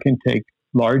 so I can take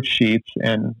large sheets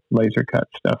and laser cut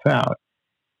stuff out.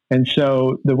 And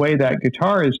so the way that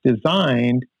guitar is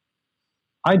designed,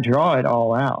 I draw it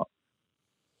all out.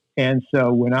 And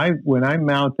so when I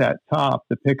mount that top,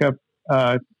 the pickup,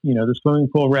 the swimming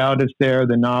pool route is there,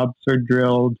 the knobs are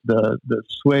drilled, the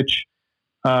switch,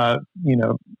 Strat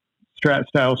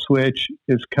style switch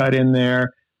is cut in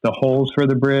there. The holes for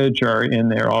the bridge are in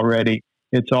there already.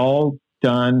 It's all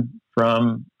done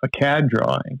from a CAD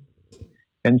drawing.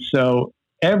 And so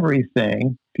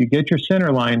everything, if you get your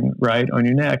center line right on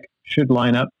your neck, should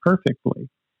line up perfectly.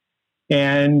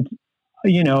 And,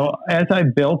 as I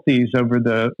built these over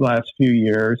the last few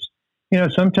years,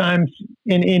 sometimes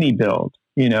in any build,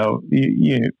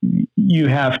 you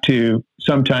have to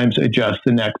sometimes adjust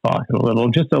the neck pocket a little,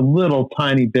 just a little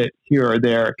tiny bit here or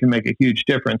there. It can make a huge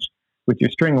difference with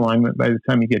your string alignment by the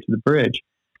time you get to the bridge.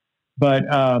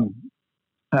 But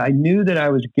I knew that I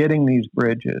was getting these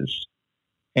bridges,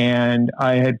 and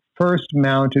I had first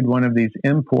mounted one of these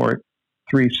import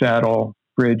 3-saddle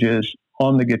bridges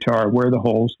on the guitar where the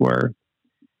holes were.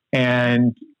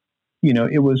 And,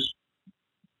 it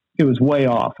was way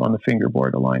off on the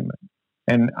fingerboard alignment.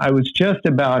 And I was just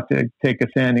about to take a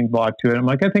sanding block to it. I'm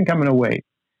like, I think I'm going to wait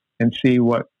and see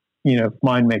what, if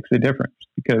mine makes a difference,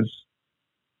 because,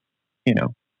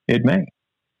 it may.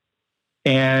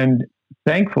 And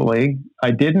thankfully,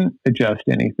 I didn't adjust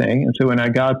anything. And so when I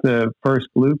got the first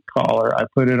blue collar, I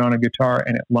put it on a guitar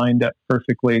and it lined up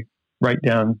perfectly right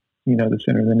down, the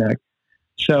center of the neck.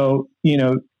 So,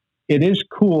 it is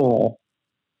cool.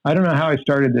 I don't know how I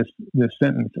started this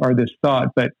sentence or this thought,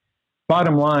 but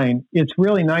bottom line, it's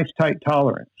really nice, tight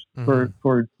tolerance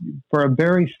for a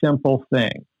very simple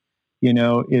thing.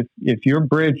 If your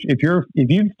bridge, if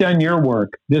you've done your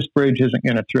work, this bridge isn't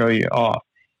going to throw you off.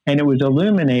 And it was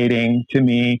illuminating to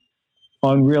me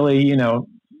on really,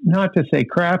 not to say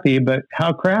crappy, but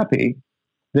how crappy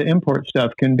the import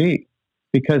stuff can be,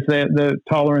 because the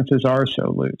tolerances are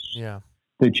so loose. Yeah.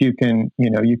 That you can,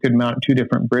 you could mount two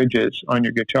different bridges on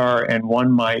your guitar, and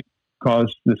one might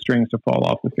cause the strings to fall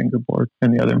off the fingerboard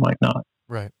and the other might not.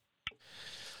 Right.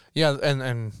 Yeah.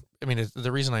 And I mean,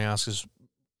 the reason I ask is,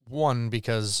 one,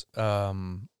 because it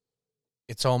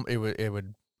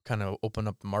would kind of open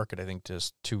up the market, I think,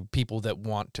 to people that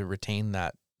want to retain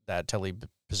that telly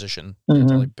position,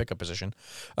 telly pickup position,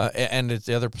 and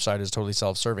the other side is totally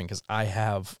self-serving, because I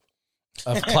have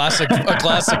a classic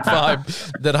vibe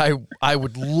that I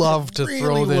would love to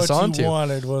throw this onto. What you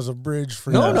wanted was a bridge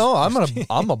for No, I'm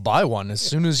gonna buy one as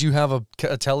soon as you have a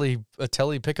telly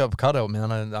pickup cutout,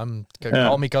 man.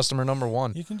 Call me customer number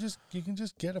one. You can just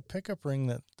get a pickup ring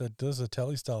that does a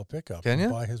telly style pickup. Can you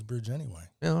buy his bridge anyway?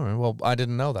 Yeah, all right. Well, I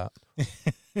didn't know that.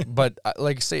 But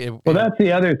like I say, that's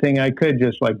the other thing. I could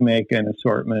just make an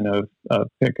assortment of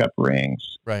pickup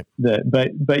rings, right?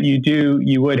 But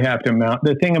you would have to mount.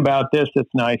 The thing about this that's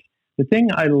nice, the thing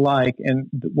I like, and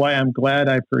why I'm glad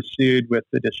I pursued with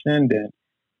the Descendant,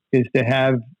 is to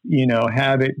have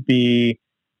it be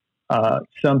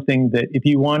something that if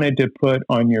you wanted to put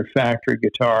on your factory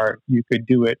guitar, you could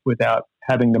do it without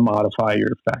having to modify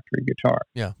your factory guitar.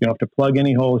 Yeah. You don't have to plug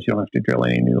any holes. You don't have to drill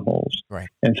any new holes. Right.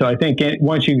 And so I think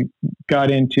once you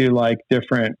got into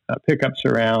different pickup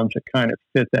surrounds that kind of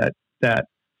fit that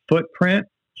footprint,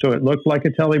 so it looked like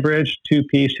a telly bridge,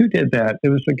 two-piece. Who did that? It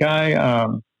was the guy,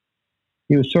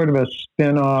 he was sort of a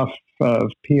spin-off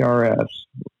of PRS.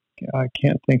 I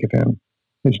can't think of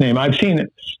his name. I've seen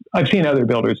other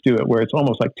builders do it where it's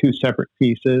almost like two separate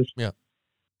pieces. Yeah.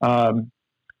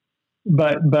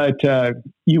 But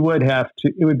you would have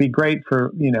to. It would be great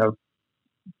for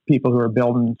people who are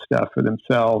building stuff for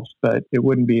themselves, but it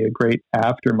wouldn't be a great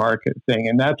aftermarket thing.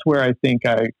 And that's where I think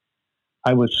I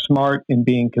was smart in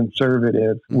being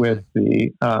conservative with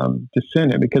the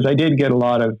Descendant, because I did get a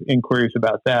lot of inquiries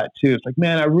about that too. It's like,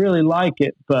 man, I really like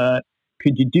it, but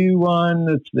could you do one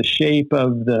that's the shape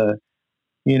of the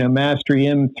Mastery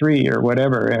M3 or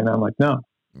whatever? And I'm like, no.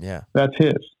 Yeah. That's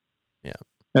his. Yeah.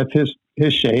 That's his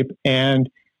shape. And,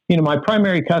 my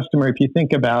primary customer, if you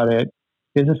think about it,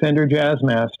 is a Fender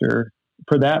Jazzmaster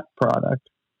for that product,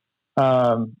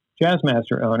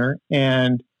 Jazzmaster owner.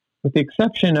 And with the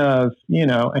exception of,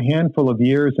 a handful of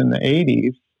years in the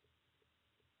 80s,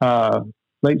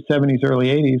 late 70s, early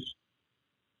 80s,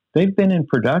 they've been in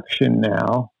production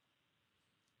now,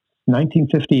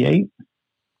 1958.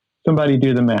 Somebody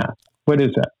do the math. What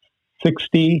is that?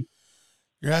 60?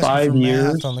 You're asking 5 for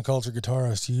years math on the Culture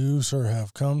Guitarist. You, sir,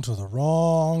 have come to the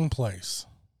wrong place.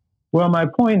 Well, my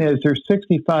point is there's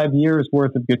 65 years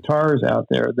worth of guitars out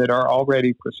there that are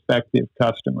already prospective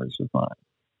customers of mine.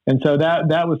 And so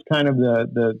that was kind of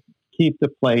the keep the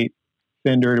plate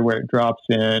Fender to where it drops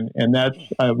in. And that's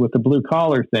with the blue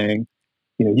collar thing,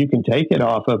 you can take it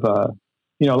off of a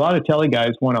lot of telly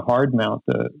guys want to hard mount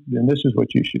and this is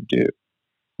what you should do.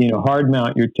 Hard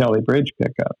mount your telly bridge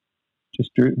pickup.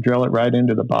 Just drill it right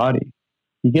into the body.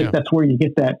 That's where you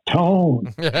get that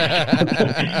tone.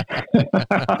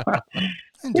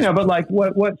 But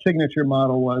what signature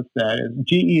model was that?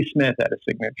 G.E. Smith had a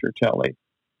signature telly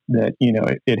that,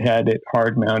 it had it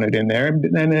hard mounted in there.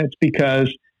 And it's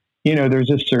because, there's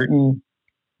a certain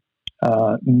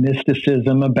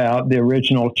mysticism about the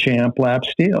original Champ lap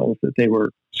steels, that they were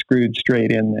screwed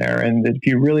straight in there. And that if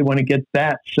you really want to get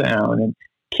that sound, and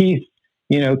Keith,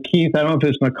 I don't know if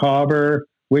it's Macabre,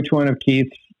 which one of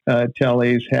Keith's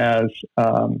tellies has,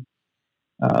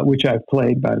 which I've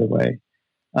played, by the way,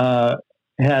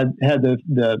 had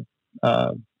the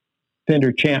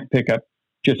Fender Champ pickup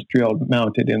just drilled,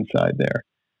 mounted inside there.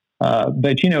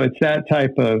 But it's that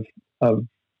type of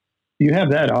you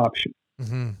have that option.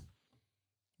 Mm-hmm.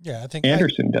 Yeah, I think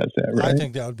Anderson does that, right? I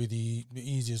think that would be the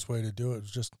easiest way to do it.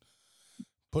 Is just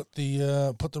put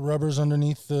the rubbers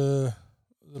underneath the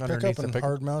pickup and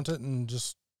hard mount it, and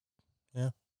just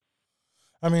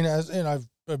I mean, I've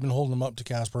been holding them up to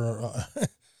Casper,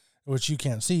 which you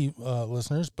can't see,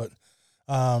 listeners, but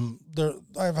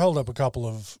I've held up a couple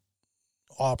of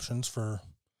options for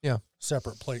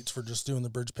separate plates for just doing the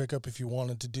bridge pickup if you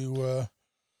wanted to do.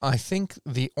 I think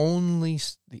the only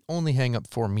hang up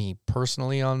for me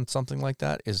personally on something like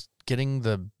that is getting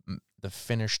the the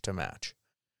finish to match.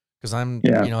 Because I'm,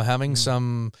 Yeah. having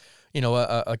some,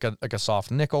 like a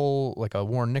soft nickel, like a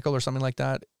worn nickel or something like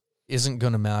that, isn't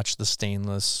going to match the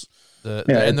stainless.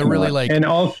 And they're really like,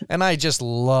 and I just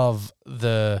love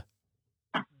the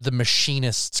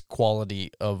machinist's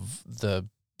quality of the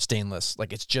stainless.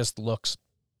 Like, it just looks,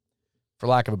 for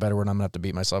lack of a better word, I'm gonna have to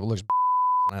beat myself. It looks,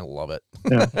 and I love it.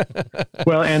 Yeah.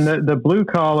 Well, and the blue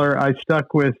collar, I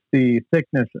stuck with the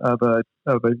thickness of a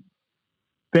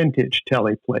vintage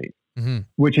telly plate,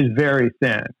 which is very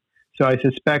thin. So I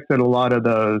suspect that a lot of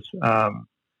those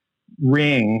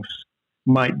rings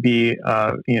might be,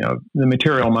 the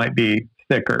material might be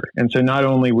thicker. And so not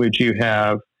only would you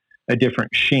have a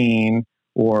different sheen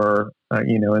or,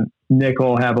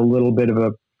 nickel have a little bit of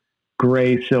a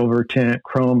gray silver tint,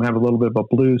 chrome have a little bit of a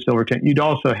blue silver tint, you'd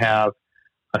also have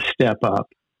a step up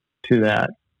to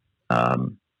that.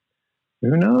 Who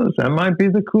knows? That might be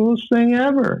the coolest thing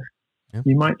ever. Yep.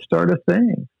 You might start a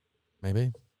thing.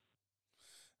 Maybe.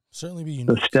 Certainly be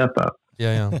unique. The step up.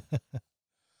 Yeah.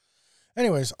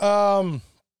 Anyways,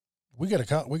 we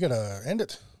gotta end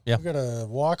it. Yeah. We gotta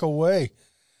walk away.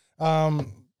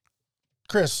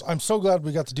 Chris, I'm so glad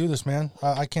we got to do this, man.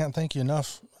 I can't thank you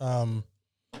enough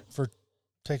for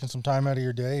taking some time out of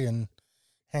your day and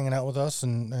hanging out with us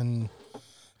and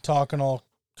talking all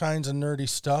kinds of nerdy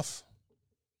stuff.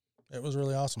 It was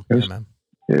really awesome.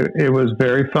 It was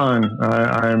very fun.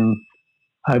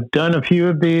 I've done a few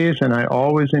of these and I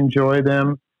always enjoy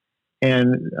them.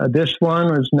 And this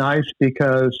one was nice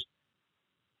because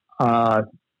the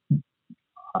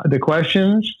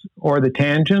questions or the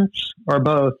tangents or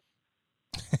both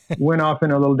went off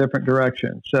in a little different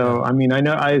direction. So,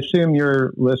 I assume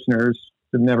your listeners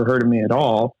have never heard of me at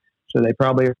all, so they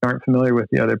probably aren't familiar with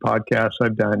the other podcasts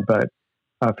I've done. But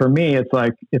for me, it's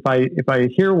like if I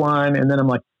hear one and then I'm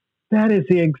like, that is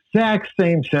the exact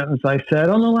same sentence I said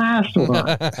on the last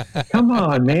one. Come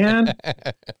on, man.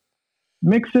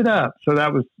 Mix it up. So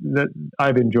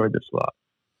I've enjoyed this a lot.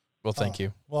 Well, thank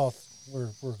you. Well,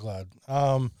 we're glad.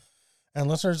 And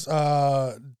listeners,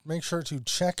 make sure to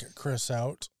check Chris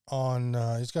out on,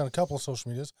 he's got a couple of social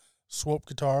medias, Swope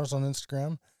Guitars on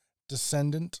Instagram,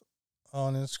 Descendant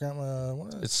on Instagram. What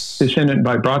is it? It's Descendant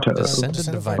Vibrato. Descendant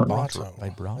Vibrato.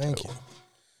 Thank you.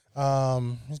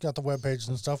 He's got the webpages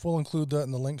and stuff. We'll include that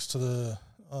in the links to the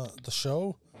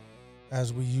show,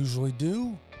 as we usually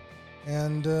do.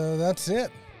 And that's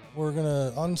it. We're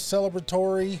gonna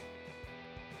uncelebratory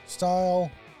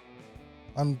style.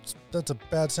 That's a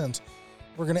bad sentence.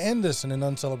 We're gonna end this in an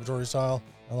uncelebratory style,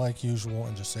 like usual,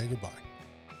 and just say goodbye.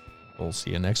 We'll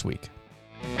see you next week.